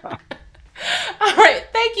 All right.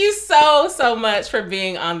 Thank you so much for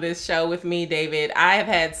being on this show with me, David. I have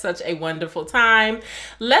had such a wonderful time.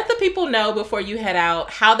 Let the people know before you head out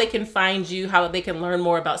how they can find you, how they can learn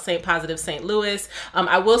more about St. Positive St. Louis.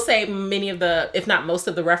 I will say many of the, if not most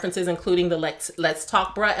of the references, including the Let's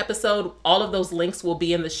Talk Bruh episode, all of those links will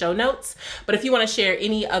be in the show notes. But if you want to share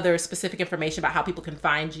any other specific information about how people can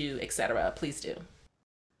find you, etc., please do.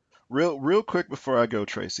 Real quick before I go,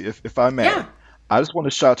 Tracy, if I may, Yeah. I just want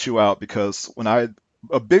to shout you out because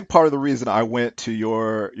a big part of the reason I went to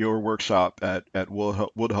your workshop at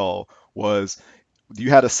Woodhull was you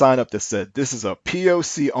had a sign up that said this is a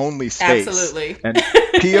POC only space. Absolutely. And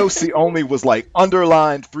POC only was like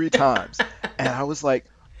underlined 3 times. And I was like,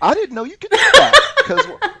 I didn't know you could do that because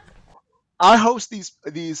I host these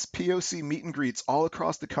POC meet and greets all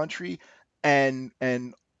across the country and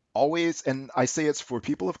always, and I say it's for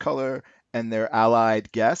people of color and their allied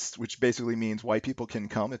guests, which basically means white people can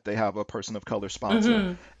come if they have a person of color sponsor.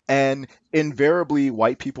 Mm-hmm. And invariably,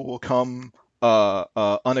 white people will come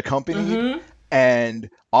unaccompanied Mm-hmm. and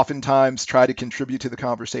oftentimes try to contribute to the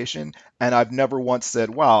conversation. And I've never once said,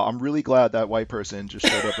 wow, I'm really glad that white person just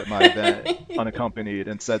showed up at my event unaccompanied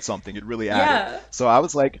and said something. It really added. Yeah. So I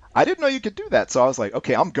was like, I didn't know you could do that. So I was like,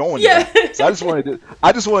 okay, I'm going Yeah. there. So I just wanted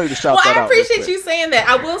to shout that out. Well, I appreciate real quick. you saying that.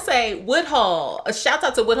 I will say Woodhull, a shout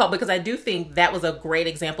out to Woodhull, because I do think that was a great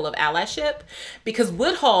example of allyship, because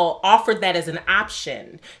Woodhull offered that as an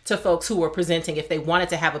option to folks who were presenting if they wanted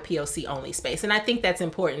to have a POC only space. And I think that's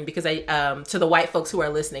important because to the white folks who are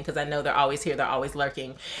listening, because I know they're always here, they're always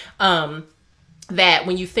lurking. That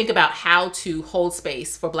when you think about how to hold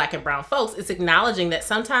space for Black and brown folks, it's acknowledging that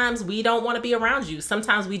sometimes we don't want to be around you.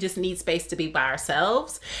 Sometimes we just need space to be by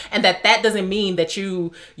ourselves. And that doesn't mean that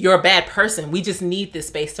you're a bad person. We just need this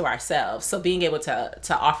space to ourselves. So being able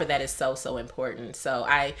to offer that is so important. So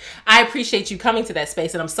I appreciate you coming to that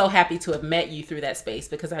space. And I'm so happy to have met you through that space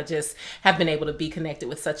because I just have been able to be connected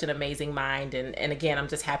with such an amazing mind. And again, I'm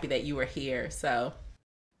just happy that you were here. So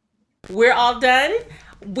we're all done.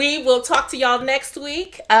 We will talk to y'all next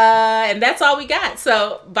week. And that's all we got.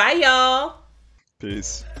 So bye, y'all.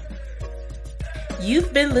 Peace.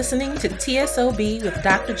 You've been listening to TSOB with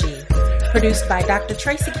Dr. G, produced by Dr.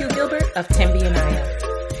 Tracy Q. Gilbert of Tembe and Aya.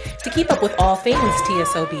 To keep up with all things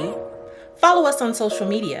TSOB, follow us on social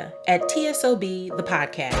media at TSOB the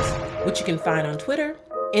podcast, which you can find on Twitter,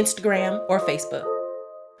 Instagram, or Facebook.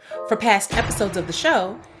 For past episodes of the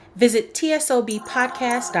show, visit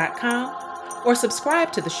tsobpodcast.com or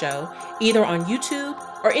subscribe to the show either on YouTube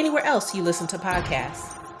or anywhere else you listen to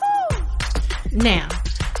podcasts. Now,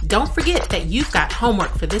 don't forget that you've got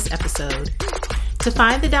homework for this episode. To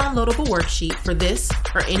find the downloadable worksheet for this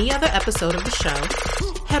or any other episode of the show,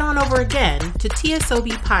 head on over again to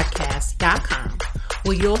tsobpodcast.com,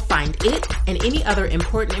 where you'll find it and any other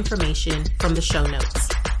important information from the show notes.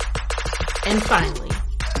 And finally,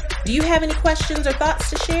 do you have any questions or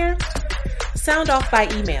thoughts to share? Sound off by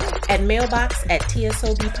email at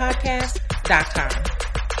mailbox@tsobpodcast.com.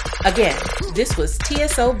 Again, this was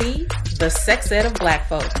TSOB, the sex ed of Black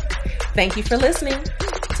folk. Thank you for listening.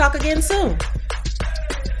 Talk again soon.